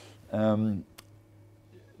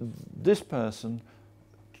 This person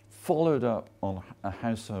followed up on a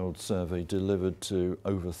household survey delivered to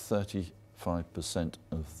over 30 5%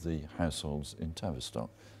 of the households in Tavistock.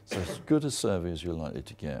 So as good a survey as you're likely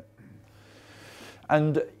to get.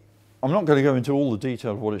 And I'm not going to go into all the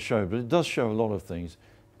detail of what it showed, but it does show a lot of things.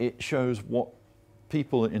 It shows what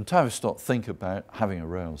people in Tavistock think about having a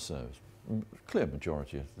rail service. Clear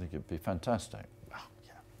majority think it'd be fantastic. Oh,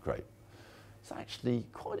 yeah, great. It's actually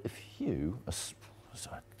quite a few,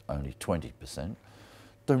 only 20%,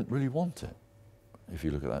 don't really want it. If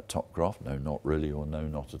you look at that top graph, no, not really, or no,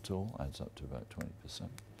 not at all, adds up to about 20%.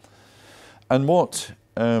 And what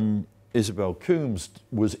Isabel Coombs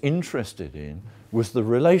was interested in was the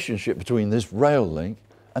relationship between this rail link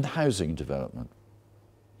and housing development.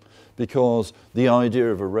 Because the idea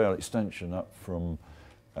of a rail extension up from,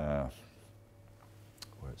 well,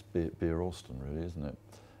 it's Beer Alston really, isn't it,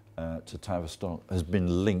 to Tavistock has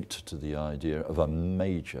been linked to the idea of a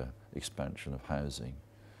major expansion of housing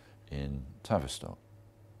in Tavistock.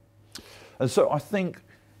 And so I think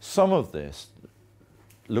some of this,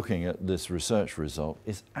 looking at this research result,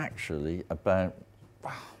 is actually about,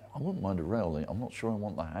 wow, I wouldn't mind a rail link, I'm not sure I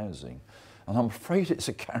want the housing. And I'm afraid it's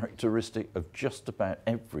a characteristic of just about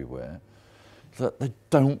everywhere that they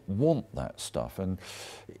don't want that stuff. And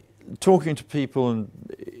talking to people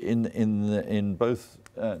in both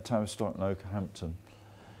Tavistock and Okehampton,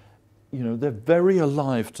 you know, they're very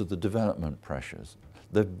alive to the development pressures.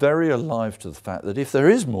 They're very alive to the fact that if there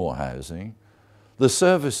is more housing, the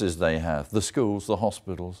services they have, the schools, the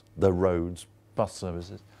hospitals, the roads, bus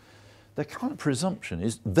services, their kind of presumption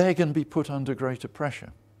is they're going to be put under greater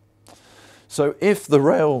pressure. So if the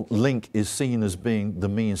rail link is seen as being the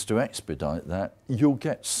means to expedite that, you'll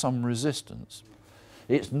get some resistance.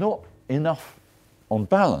 It's not enough on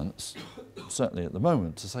balance, certainly at the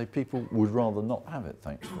moment, to say people would rather not have it,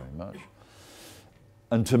 thanks very much.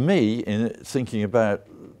 And to me, in thinking about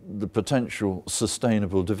the potential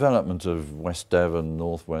sustainable development of West Devon,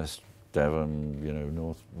 North West Devon, you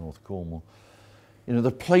know, North Cornwall, you know,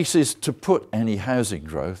 the places to put any housing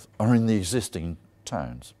growth are in the existing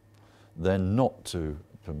towns. They're not to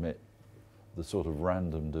permit the sort of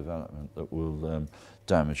random development that will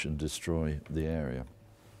damage and destroy the area.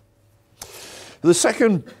 The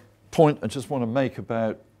second point I just want to make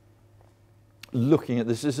about looking at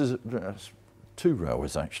this is two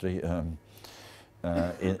railways actually,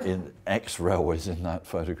 in ex-railways in that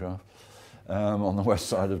photograph. On the west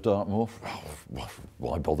side of Dartmoor,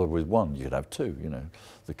 why bother with one? You could have two, you know,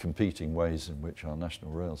 the competing ways in which our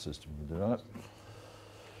national rail system will develop.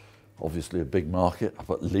 Obviously a big market up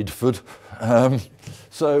at Lidford.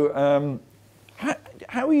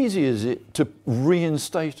 How easy is it to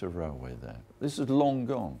reinstate a railway there? This is long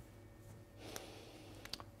gone.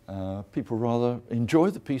 People rather enjoy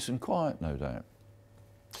the peace and quiet, no doubt.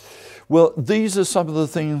 Well, these are some of the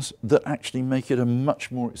things that actually make it a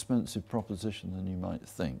much more expensive proposition than you might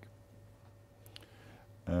think.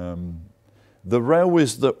 The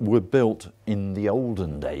railways that were built in the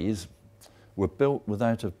olden days were built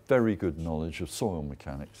without a very good knowledge of soil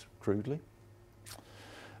mechanics, crudely.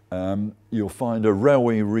 You'll find a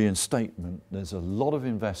railway reinstatement, there's a lot of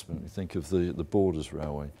investment, you think of the Borders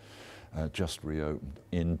Railway, just reopened,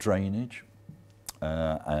 in drainage.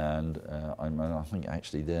 I think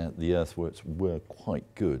actually the earthworks were quite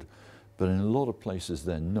good, but in a lot of places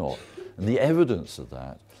they're not. And the evidence of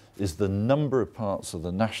that is the number of parts of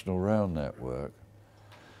the national rail network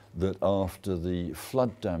that after the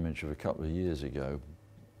flood damage of a couple of years ago,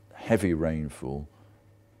 heavy rainfall,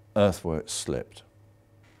 earthworks slipped.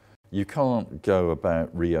 You can't go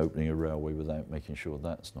about reopening a railway without making sure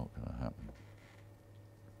that's not going to happen.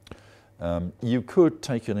 You could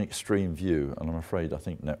take an extreme view, and I'm afraid I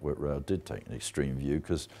think Network Rail did take an extreme view,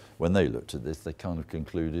 because when they looked at this, they kind of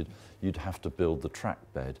concluded you'd have to build the track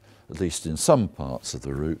bed, at least in some parts of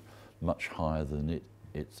the route, much higher than it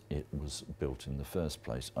was built in the first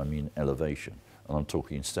place. I mean elevation, and I'm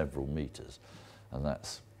talking several meters, and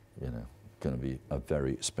that's, you know, going to be a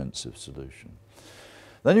very expensive solution.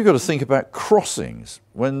 Then you've got to think about crossings.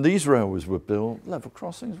 When these railways were built, level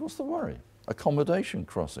crossings, what's the worry? Accommodation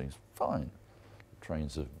crossings, fine.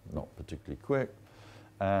 Trains are not particularly quick,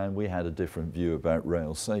 and we had a different view about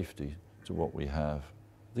rail safety to what we have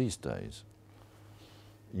these days.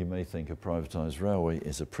 You may think a privatised railway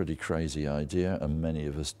is a pretty crazy idea, and many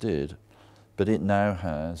of us did, but it now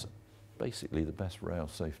has basically the best rail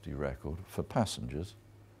safety record for passengers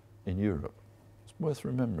in Europe. It's worth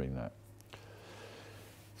remembering that.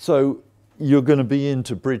 So you're going to be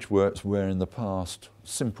into bridge works where in the past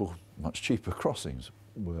simple, much cheaper crossings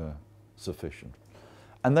were sufficient.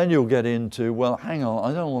 And then you'll get into, well, hang on,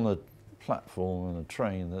 I don't want a platform and a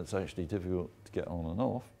train that's actually difficult to get on and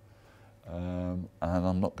off. And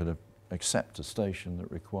I'm not going to accept a station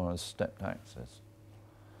that requires stepped access.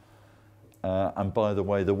 And by the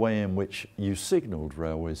way in which you signalled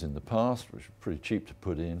railways in the past, which were pretty cheap to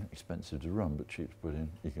put in, expensive to run, but cheap to put in,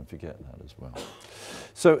 you can forget that as well.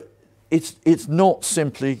 So it's not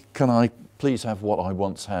simply, can I please have what I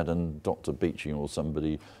once had and Dr. Beeching or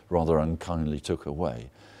somebody rather unkindly took away.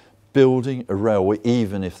 Building a railway,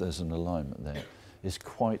 even if there's an alignment there, is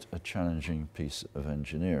quite a challenging piece of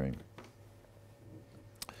engineering.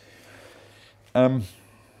 But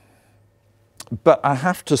I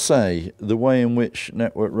have to say, the way in which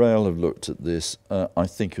Network Rail have looked at this, I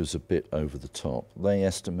think was a bit over the top. They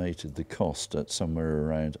estimated the cost at somewhere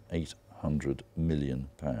around £800 million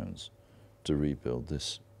to rebuild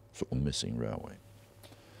this sort of missing railway.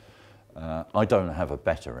 I don't have a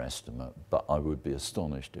better estimate, but I would be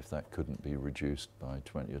astonished if that couldn't be reduced by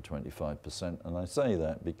 20 or 25%. And I say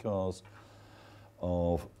that because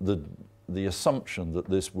of the assumption that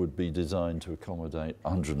this would be designed to accommodate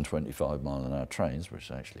 125 mile an hour trains, which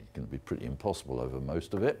is actually going to be pretty impossible over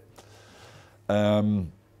most of it.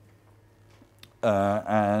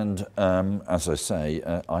 As I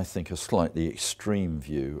say, I think a slightly extreme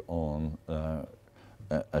view on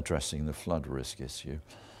addressing the flood risk issue,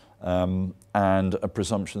 and a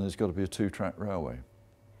presumption there's got to be a two-track railway.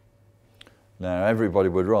 Now, everybody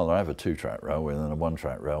would rather have a two-track railway than a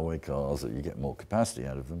one-track railway because you get more capacity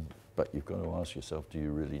out of them, but you've got to ask yourself, do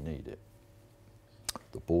you really need it?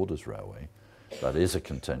 The Borders Railway, that is a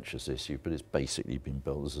contentious issue, but it's basically been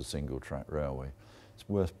built as a single-track railway. It's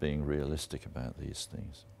worth being realistic about these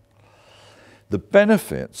things. The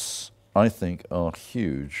benefits, I think, are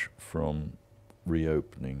huge from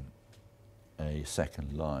reopening a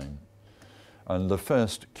second line. And the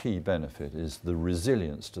first key benefit is the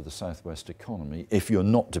resilience to the southwest economy if you're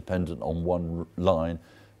not dependent on one line,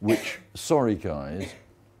 which, sorry guys,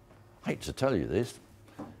 I hate to tell you this,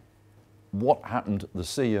 what happened at the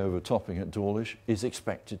sea overtopping at Dawlish is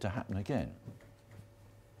expected to happen again.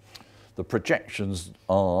 The projections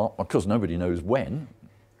are, of course nobody knows when,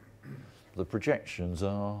 the projections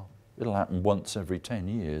are it'll happen once every 10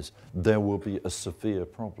 years. There will be a severe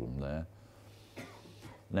problem there.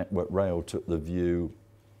 Network Rail took the view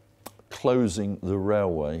closing the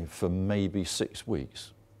railway for maybe 6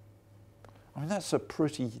 weeks. I mean, that's a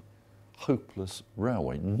pretty hopeless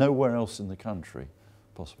railway. Nowhere else in the country,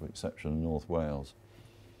 possible exception of North Wales,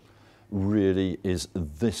 really is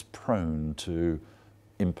this prone to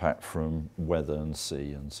impact from weather and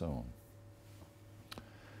sea and so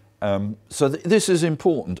on. So this is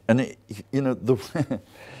important, and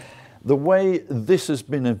the way this has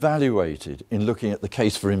been evaluated in looking at the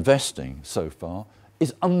case for investing so far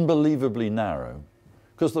is unbelievably narrow,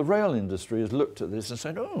 because the rail industry has looked at this and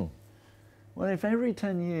said, oh, well, if every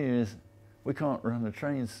 10 years we can't run a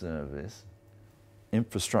train service,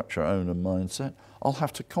 infrastructure owner mindset, I'll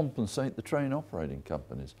have to compensate the train operating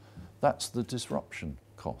companies. That's the disruption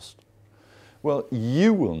cost. Well,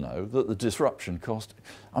 you will know that the disruption cost,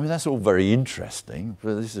 I mean, that's all very interesting,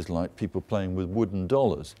 but this is like people playing with wooden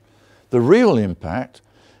dollars. The real impact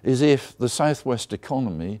is if the southwest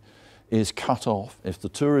economy is cut off, if the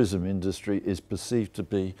tourism industry is perceived to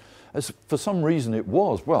be, as for some reason it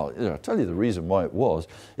was, well, I'll tell you the reason why it was.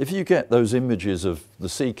 If you get those images of the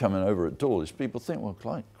sea coming over at Dawlish, people think, well,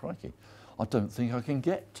 crikey, I don't think I can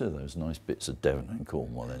get to those nice bits of Devon and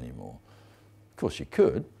Cornwall anymore. Of course you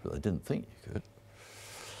could, but they didn't think you could.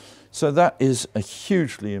 So that is a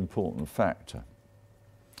hugely important factor.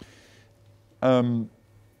 The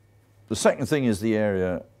second thing is the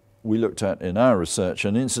area we looked at in our research,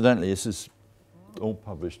 and incidentally this is all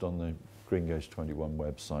published on the Greengauge 21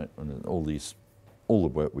 website, and all the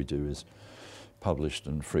work we do is published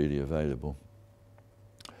and freely available.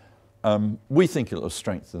 We think it will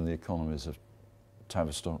strengthen the economies of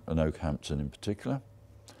Tavistock and Oakhampton in particular,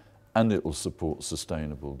 and it will support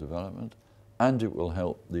sustainable development, and it will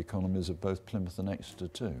help the economies of both Plymouth and Exeter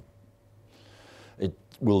too. It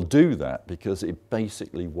will do that because it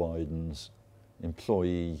basically widens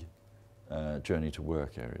employee journey to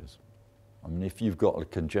work areas. I mean, if you've got a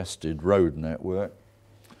congested road network,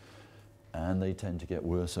 and they tend to get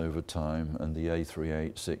worse over time, and the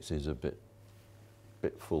A386 is a bit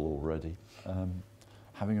full already,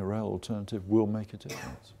 having a rail alternative will make a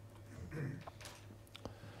difference.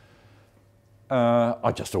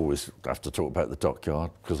 I just always have to talk about the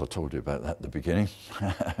dockyard because I told you about that at the beginning.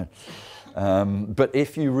 But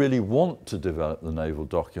if you really want to develop the naval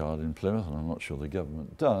dockyard in Plymouth, and I'm not sure the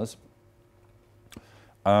government does,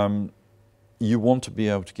 you want to be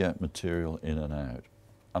able to get material in and out.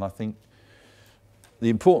 And I think the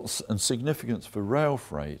importance and significance for rail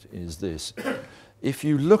freight is this. If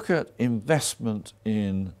you look at investment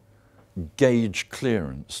in gauge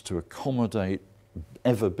clearance to accommodate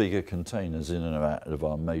ever bigger containers in and out of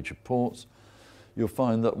our major ports, you'll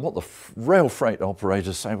find that what the rail freight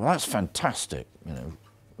operators say, well, that's fantastic, you know,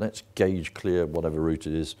 let's gauge clear whatever route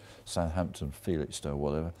it is, Southampton, Felixstowe,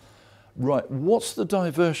 whatever. Right, what's the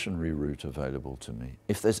diversionary route available to me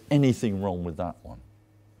if there's anything wrong with that one?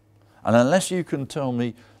 And unless you can tell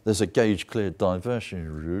me there's a gauge clear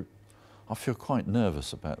diversionary route, I feel quite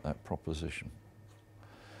nervous about that proposition.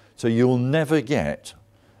 So you'll never get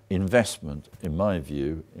investment, in my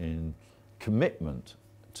view, in commitment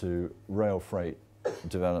to rail freight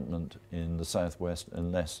development in the southwest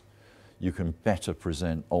unless you can better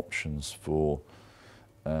present options for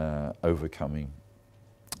overcoming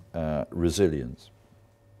resilience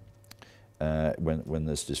when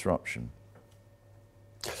there's disruption.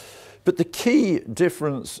 But the key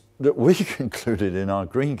difference that we concluded in our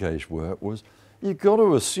Greengauge work was you've got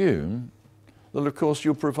to assume that, of course,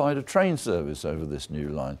 you'll provide a train service over this new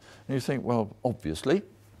line. And you think, well, obviously,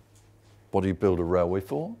 what do you build a railway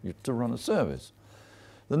for? To run a service.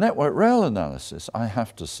 The Network Rail analysis, I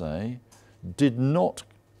have to say, did not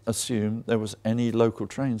assume there was any local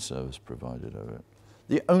train service provided over it.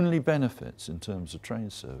 The only benefits in terms of train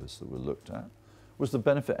service that were looked at was the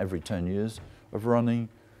benefit every 10 years of running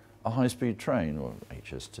a high-speed train, or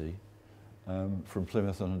HS2, from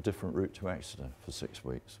Plymouth on a different route to Exeter for 6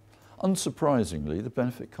 weeks. Unsurprisingly, the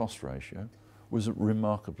benefit-cost ratio was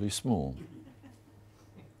remarkably small.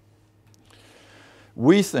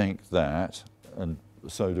 We think that, and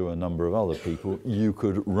so do a number of other people, you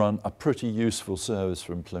could run a pretty useful service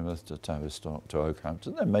from Plymouth to Tavistock to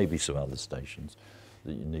Oakhampton. There may be some other stations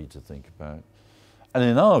that you need to think about. And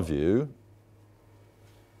in our view,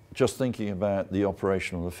 just thinking about the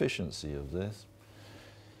operational efficiency of this,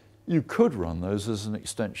 you could run those as an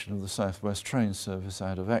extension of the South West train service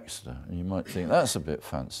out of Exeter, and you might think that's a bit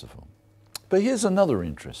fanciful. But here's another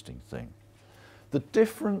interesting thing. The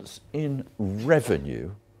difference in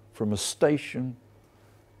revenue from a station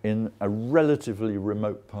in a relatively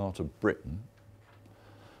remote part of Britain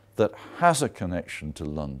that has a connection to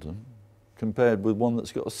London compared with one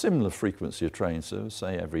that's got a similar frequency of train service,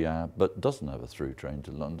 say every hour, but doesn't have a through train to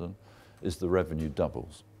London, is the revenue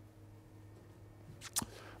doubles.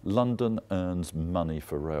 London earns money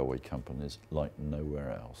for railway companies like nowhere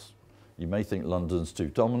else. You may think London's too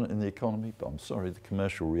dominant in the economy, but I'm sorry, the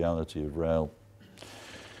commercial reality of rail,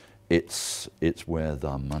 it's where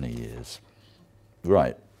the money is.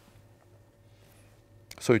 Right.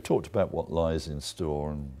 So we talked about what lies in store,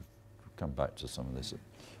 and we'll come back to some of this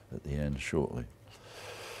at the end shortly.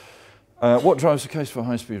 What drives the case for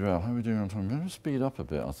high-speed rail? How are we doing on time? I'm going to speed up a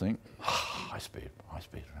bit, I think. High speed.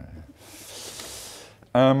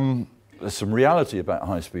 There's some reality about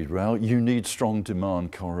high-speed rail. You need strong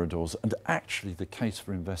demand corridors, and actually the case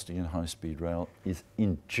for investing in high-speed rail is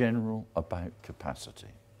in general about capacity.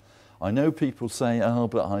 I know people say, oh,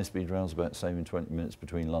 but high-speed rail is about saving 20 minutes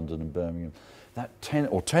between London and Birmingham. That 10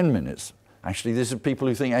 minutes, actually, these are people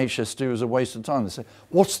who think HS2 is a waste of time. They say,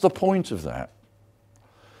 what's the point of that?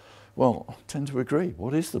 Well, I tend to agree.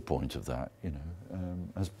 What is the point of that? You know,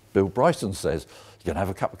 as Bill Bryson says, you can have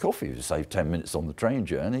a cup of coffee if you save 10 minutes on the train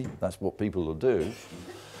journey. That's what people will do.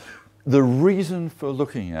 The reason for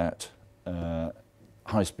looking at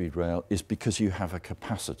high-speed rail is because you have a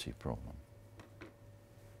capacity problem.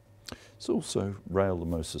 It's also rail the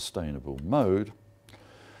most sustainable mode,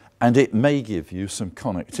 and it may give you some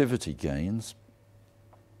connectivity gains.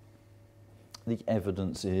 The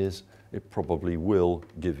evidence is it probably will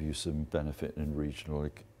give you some benefit in regional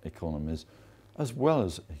economies, as well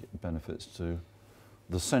as benefits to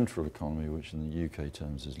the central economy, which in the UK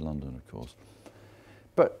terms is London, of course.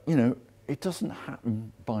 But, you know, it doesn't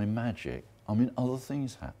happen by magic. I mean, other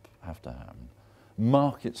things have to happen.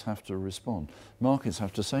 Markets have to respond. Markets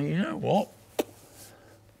have to say, you know what?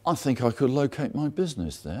 I think I could locate my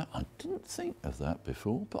business there. I didn't think of that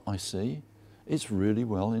before, but I see it's really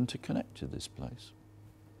well interconnected, this place.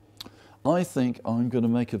 I think I'm going to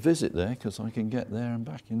make a visit there because I can get there and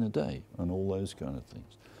back in a day, and all those kind of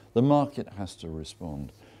things. The market has to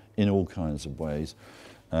respond in all kinds of ways,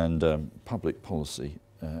 and public policy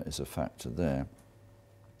is a factor there.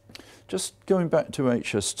 Just going back to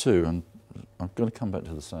HS2, and I'm going to come back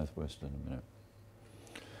to the Southwest in a minute.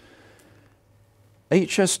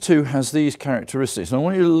 HS2 has these characteristics, and I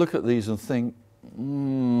want you to look at these and think,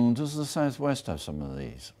 does the Southwest have some of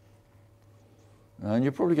these? And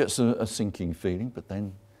you probably get a sinking feeling, but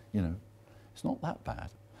then, you know, it's not that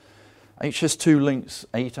bad. HS2 links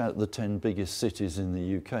 8 out of the 10 biggest cities in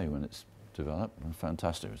the UK when it's developed.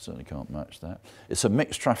 Fantastic, we certainly can't match that. It's a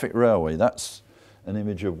mixed traffic railway. That's an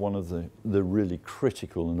image of one of the really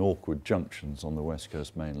critical and awkward junctions on the West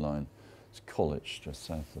Coast Main Line. It's College, just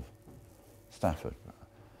south of Stafford.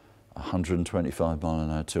 125 mile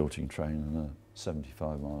an hour tilting train and a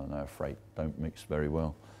 75 mile an hour freight don't mix very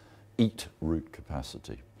well. Eat route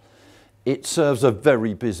capacity. It serves a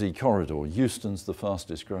very busy corridor. Euston's the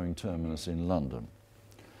fastest growing terminus in London.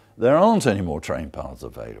 There aren't any more train paths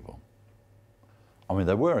available. I mean,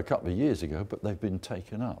 there were a couple of years ago, but they've been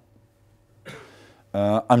taken up.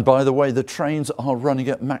 And by the way, the trains are running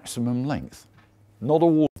at maximum length. Not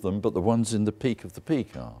all of them, but the ones in the peak of the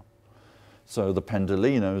peak are. So the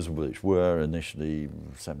Pendolinos, which were initially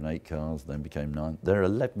 7, 8 cars, then became 9, they're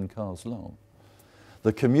 11 cars long.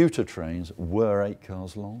 The commuter trains were 8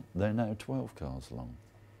 cars long, they're now 12 cars long.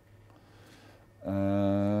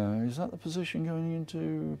 Is that the position going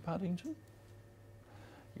into Paddington?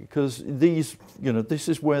 Because these, you know, this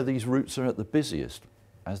is where these routes are at the busiest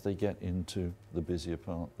as they get into the busier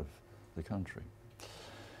part of the country.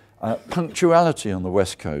 Punctuality on the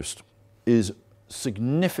West Coast is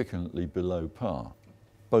significantly below par,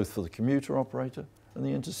 both for the commuter operator and the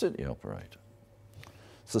intercity operator.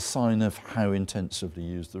 It's a sign of how intensively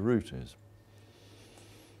used the route is.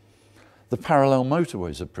 The parallel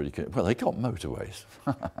motorways are pretty good. Well, they got motorways.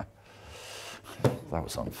 That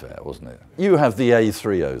was unfair, wasn't it? You have the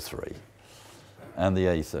A303 and the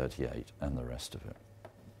A38 and the rest of it.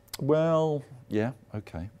 Well, yeah,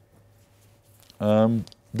 okay.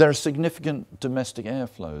 There are significant domestic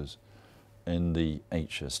airflows in the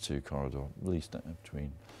HS2 corridor, at least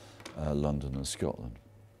between London and Scotland.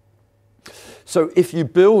 So if you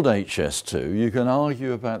build HS2, you can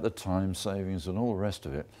argue about the time savings and all the rest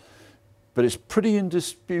of it, but it's pretty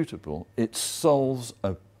indisputable. It solves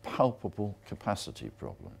a palpable capacity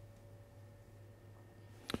problem.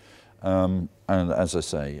 And as I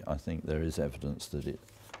say, I think there is evidence that it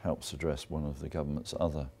helps address one of the government's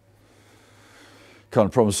other kind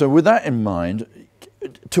of problems. So with that in mind,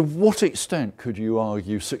 to what extent could you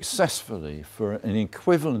argue successfully for an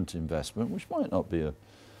equivalent investment, which might not be a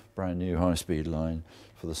brand new high-speed line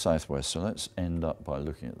for the southwest? So let's end up by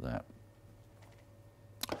looking at that.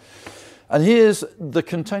 And here's the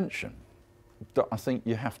contention that I think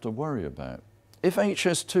you have to worry about. If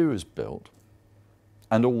HS2 is built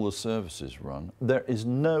and all the services run, there is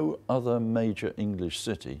no other major English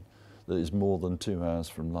city that is more than 2 hours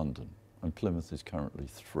from London, and Plymouth is currently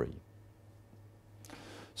 3.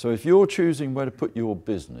 So if you're choosing where to put your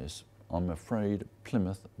business, I'm afraid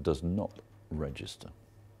Plymouth does not register.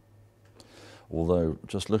 Although,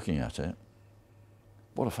 just looking at it,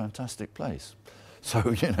 what a fantastic place.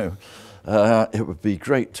 So, you know, it would be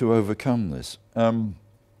great to overcome this.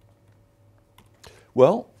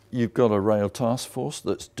 Well, you've got a rail task force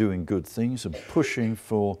that's doing good things and pushing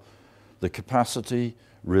for the capacity,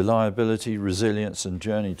 reliability, resilience and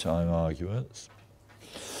journey time arguments.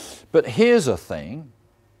 But here's a thing.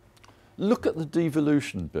 Look at the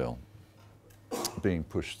devolution bill being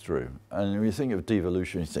pushed through. And when you think of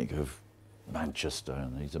devolution, you think of Manchester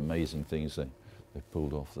and these amazing things they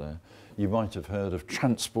pulled off there. You might have heard of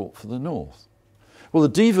Transport for the North. Well, the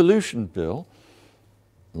devolution bill,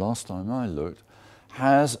 last time I looked,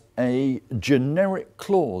 has a generic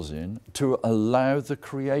clause in to allow the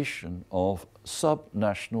creation of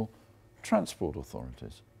sub-national transport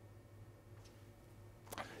authorities.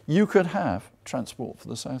 You could have Transport for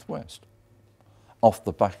the Southwest off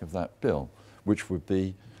the back of that bill, which would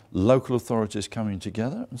be local authorities coming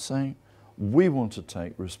together and saying, we want to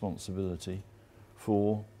take responsibility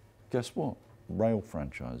for, guess what? Rail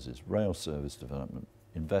franchises, rail service development,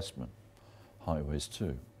 investment, highways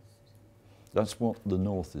too. That's what the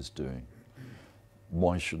North is doing.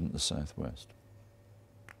 Why shouldn't the Southwest?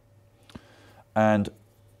 And,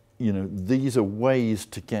 you know, these are ways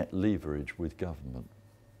to get leverage with government.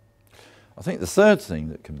 I think the third thing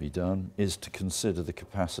that can be done is to consider the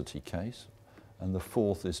capacity case, and the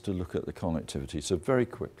fourth is to look at the connectivity. So very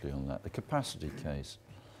quickly on that, the capacity case.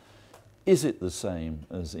 Is it the same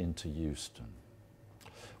as into Euston?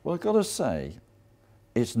 Well, I've got to say,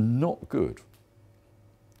 it's not good.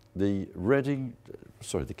 The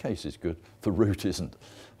case is good, the route isn't.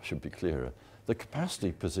 I should be clearer. The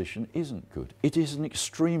capacity position isn't good. It is an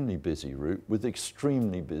extremely busy route with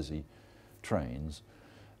extremely busy trains.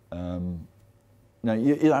 Now,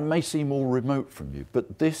 that may seem more remote from you,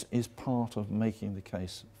 but this is part of making the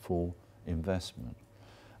case for investment.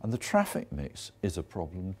 And the traffic mix is a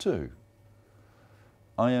problem too.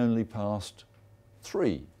 I only passed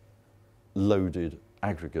 3 loaded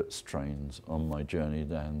aggregates trains on my journey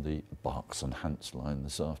down the Berks and Hants line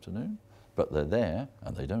this afternoon, but they're there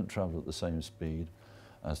and they don't travel at the same speed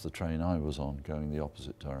as the train I was on going the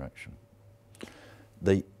opposite direction.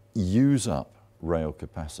 they use up rail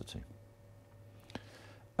capacity.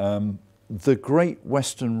 The Great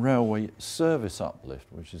Western Railway service uplift,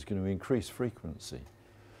 which is going to increase frequency,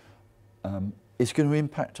 is going to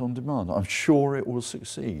impact on demand. I'm sure it will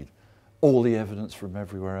succeed. All the evidence from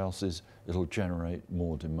everywhere else is it'll generate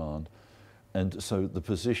more demand. And so the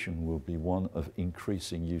position will be one of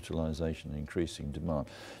increasing utilisation, increasing demand.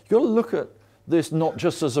 You've got to look at this not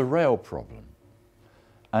just as a rail problem.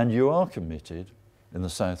 And you are committed in the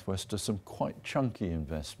southwest to some quite chunky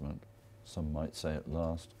investment, some might say at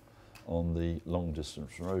last, on the long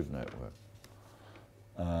distance road network.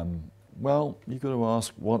 Well, you've got to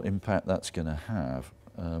ask what impact that's going to have.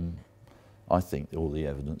 I think all the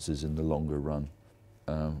evidence is in the longer run,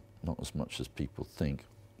 not as much as people think.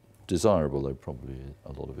 Desirable, though probably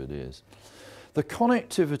a lot of it is. The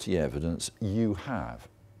connectivity evidence you have.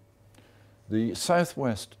 The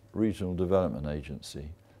Southwest Regional Development Agency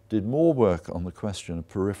did more work on the question of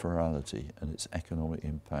peripherality and its economic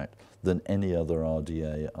impact than any other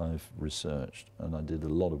RDA I've researched. And I did a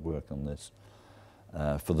lot of work on this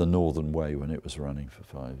for the Northern Way when it was running for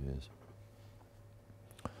 5 years.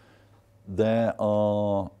 There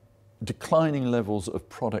are declining levels of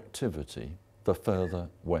productivity the further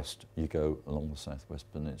west you go along the Southwest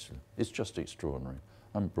Peninsula. It's just extraordinary.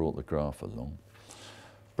 I haven't brought the graph along.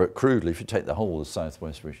 But crudely, if you take the whole of the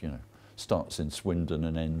Southwest, which, you know, starts in Swindon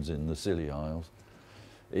and ends in the Scilly Isles,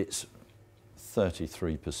 it's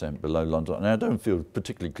 33% below London. And I don't feel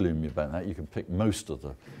particularly gloomy about that. You can pick most of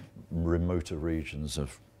the remoter regions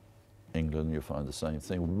of England and you'll find the same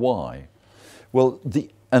thing. Why? Well,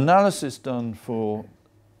 the analysis done for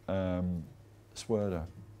Swerda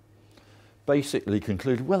basically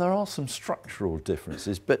concluded, well, there are some structural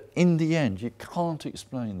differences, but in the end, you can't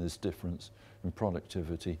explain this difference in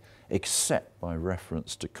productivity except by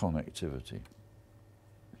reference to connectivity.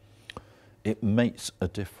 It makes a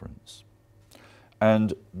difference.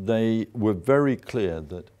 And they were very clear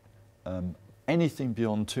that anything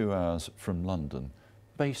beyond 2 hours from London,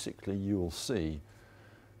 basically you will see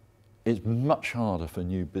it's much harder for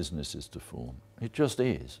new businesses to form. It just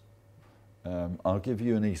is. I'll give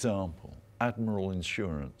you an example. Admiral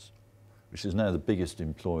Insurance, which is now the biggest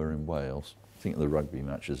employer in Wales. Think of the rugby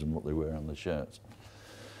matches and what they wear on the shirts.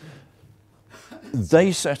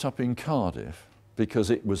 They set up in Cardiff because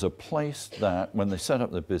it was a place that, when they set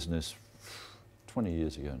up their business 20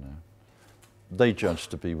 years ago now, they judged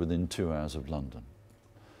to be within 2 hours of London.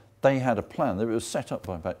 They had a plan. It was set up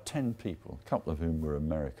by about 10 people, a couple of whom were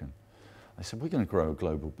American. They said, we're going to grow a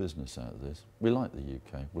global business out of this. We like the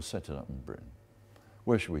UK. We'll set it up in Britain.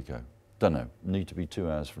 Where should we go? Don't know. Need to be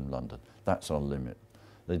 2 hours from London. That's our limit.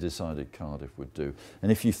 They decided Cardiff would do.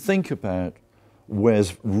 And if you think about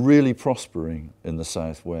where's really prospering in the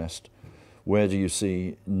southwest, where do you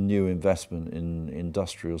see new investment in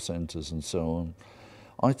industrial centres and so on,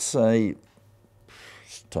 I'd say,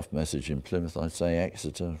 it's a tough message in Plymouth, I'd say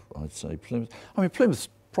Exeter, I'd say Plymouth. I mean, Plymouth's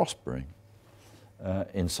prospering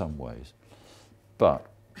in some ways. But,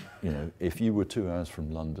 you know, if you were 2 hours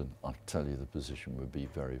from London, I tell you the position would be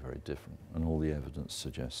very, very different. And all the evidence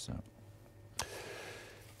suggests that.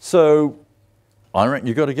 So I reckon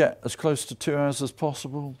you've got to get as close to 2 hours as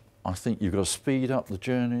possible. I think you've got to speed up the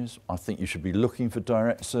journeys. I think you should be looking for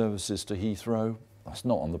direct services to Heathrow. That's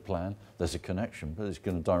not on the plan. There's a connection, but it's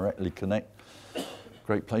going to directly connect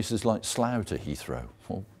great places like Slough to Heathrow.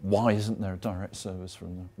 Well, why isn't there a direct service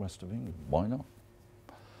from the west of England? Why not?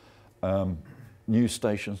 New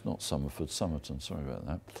stations, not Somerford, Somerton, sorry about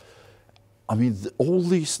that. I mean, all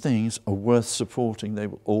these things are worth supporting. They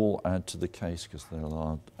will all add to the case because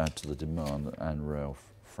they'll add to the demand and rail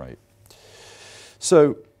freight.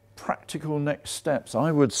 So, practical next steps,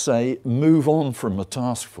 I would say move on from a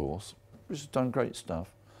task force, which has done great stuff,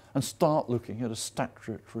 and start looking at a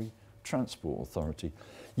statutory transport authority.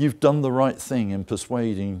 You've done the right thing in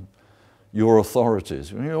persuading your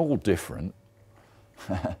authorities, you're all different,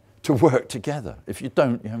 to work together. If you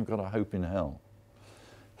don't, you haven't got a hope in hell.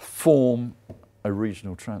 Form a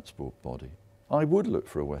regional transport body. I would look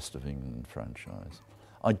for a West of England franchise.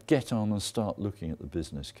 I'd get on and start looking at the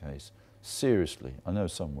business case seriously. I know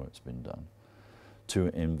some work's been done to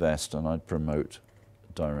invest, and I'd promote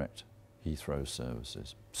direct Heathrow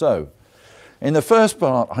services. So, in the first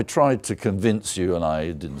part, I tried to convince you, and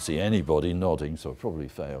I didn't see anybody nodding, so I probably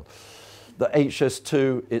failed. The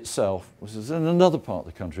HS2 itself, which is in another part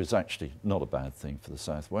of the country, is actually not a bad thing for the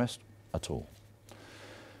southwest at all.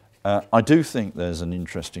 I do think there's an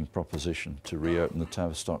interesting proposition to reopen the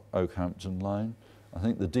Tavistock-Oakhampton line. I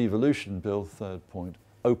think the devolution bill, third point,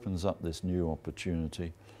 opens up this new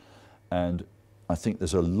opportunity, and I think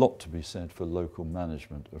there's a lot to be said for local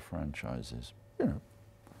management of franchises. You know,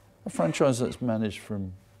 a franchise that's managed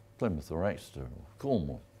from Plymouth or Exeter or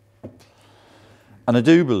Cornwall. And I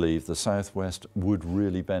do believe the South West would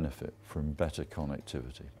really benefit from better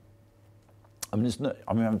connectivity. I mean,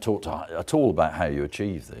 I haven't talked at all about how you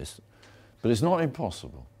achieve this, but it's not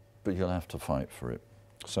impossible, but you'll have to fight for it.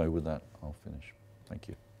 So with that, I'll finish. Thank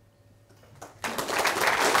you.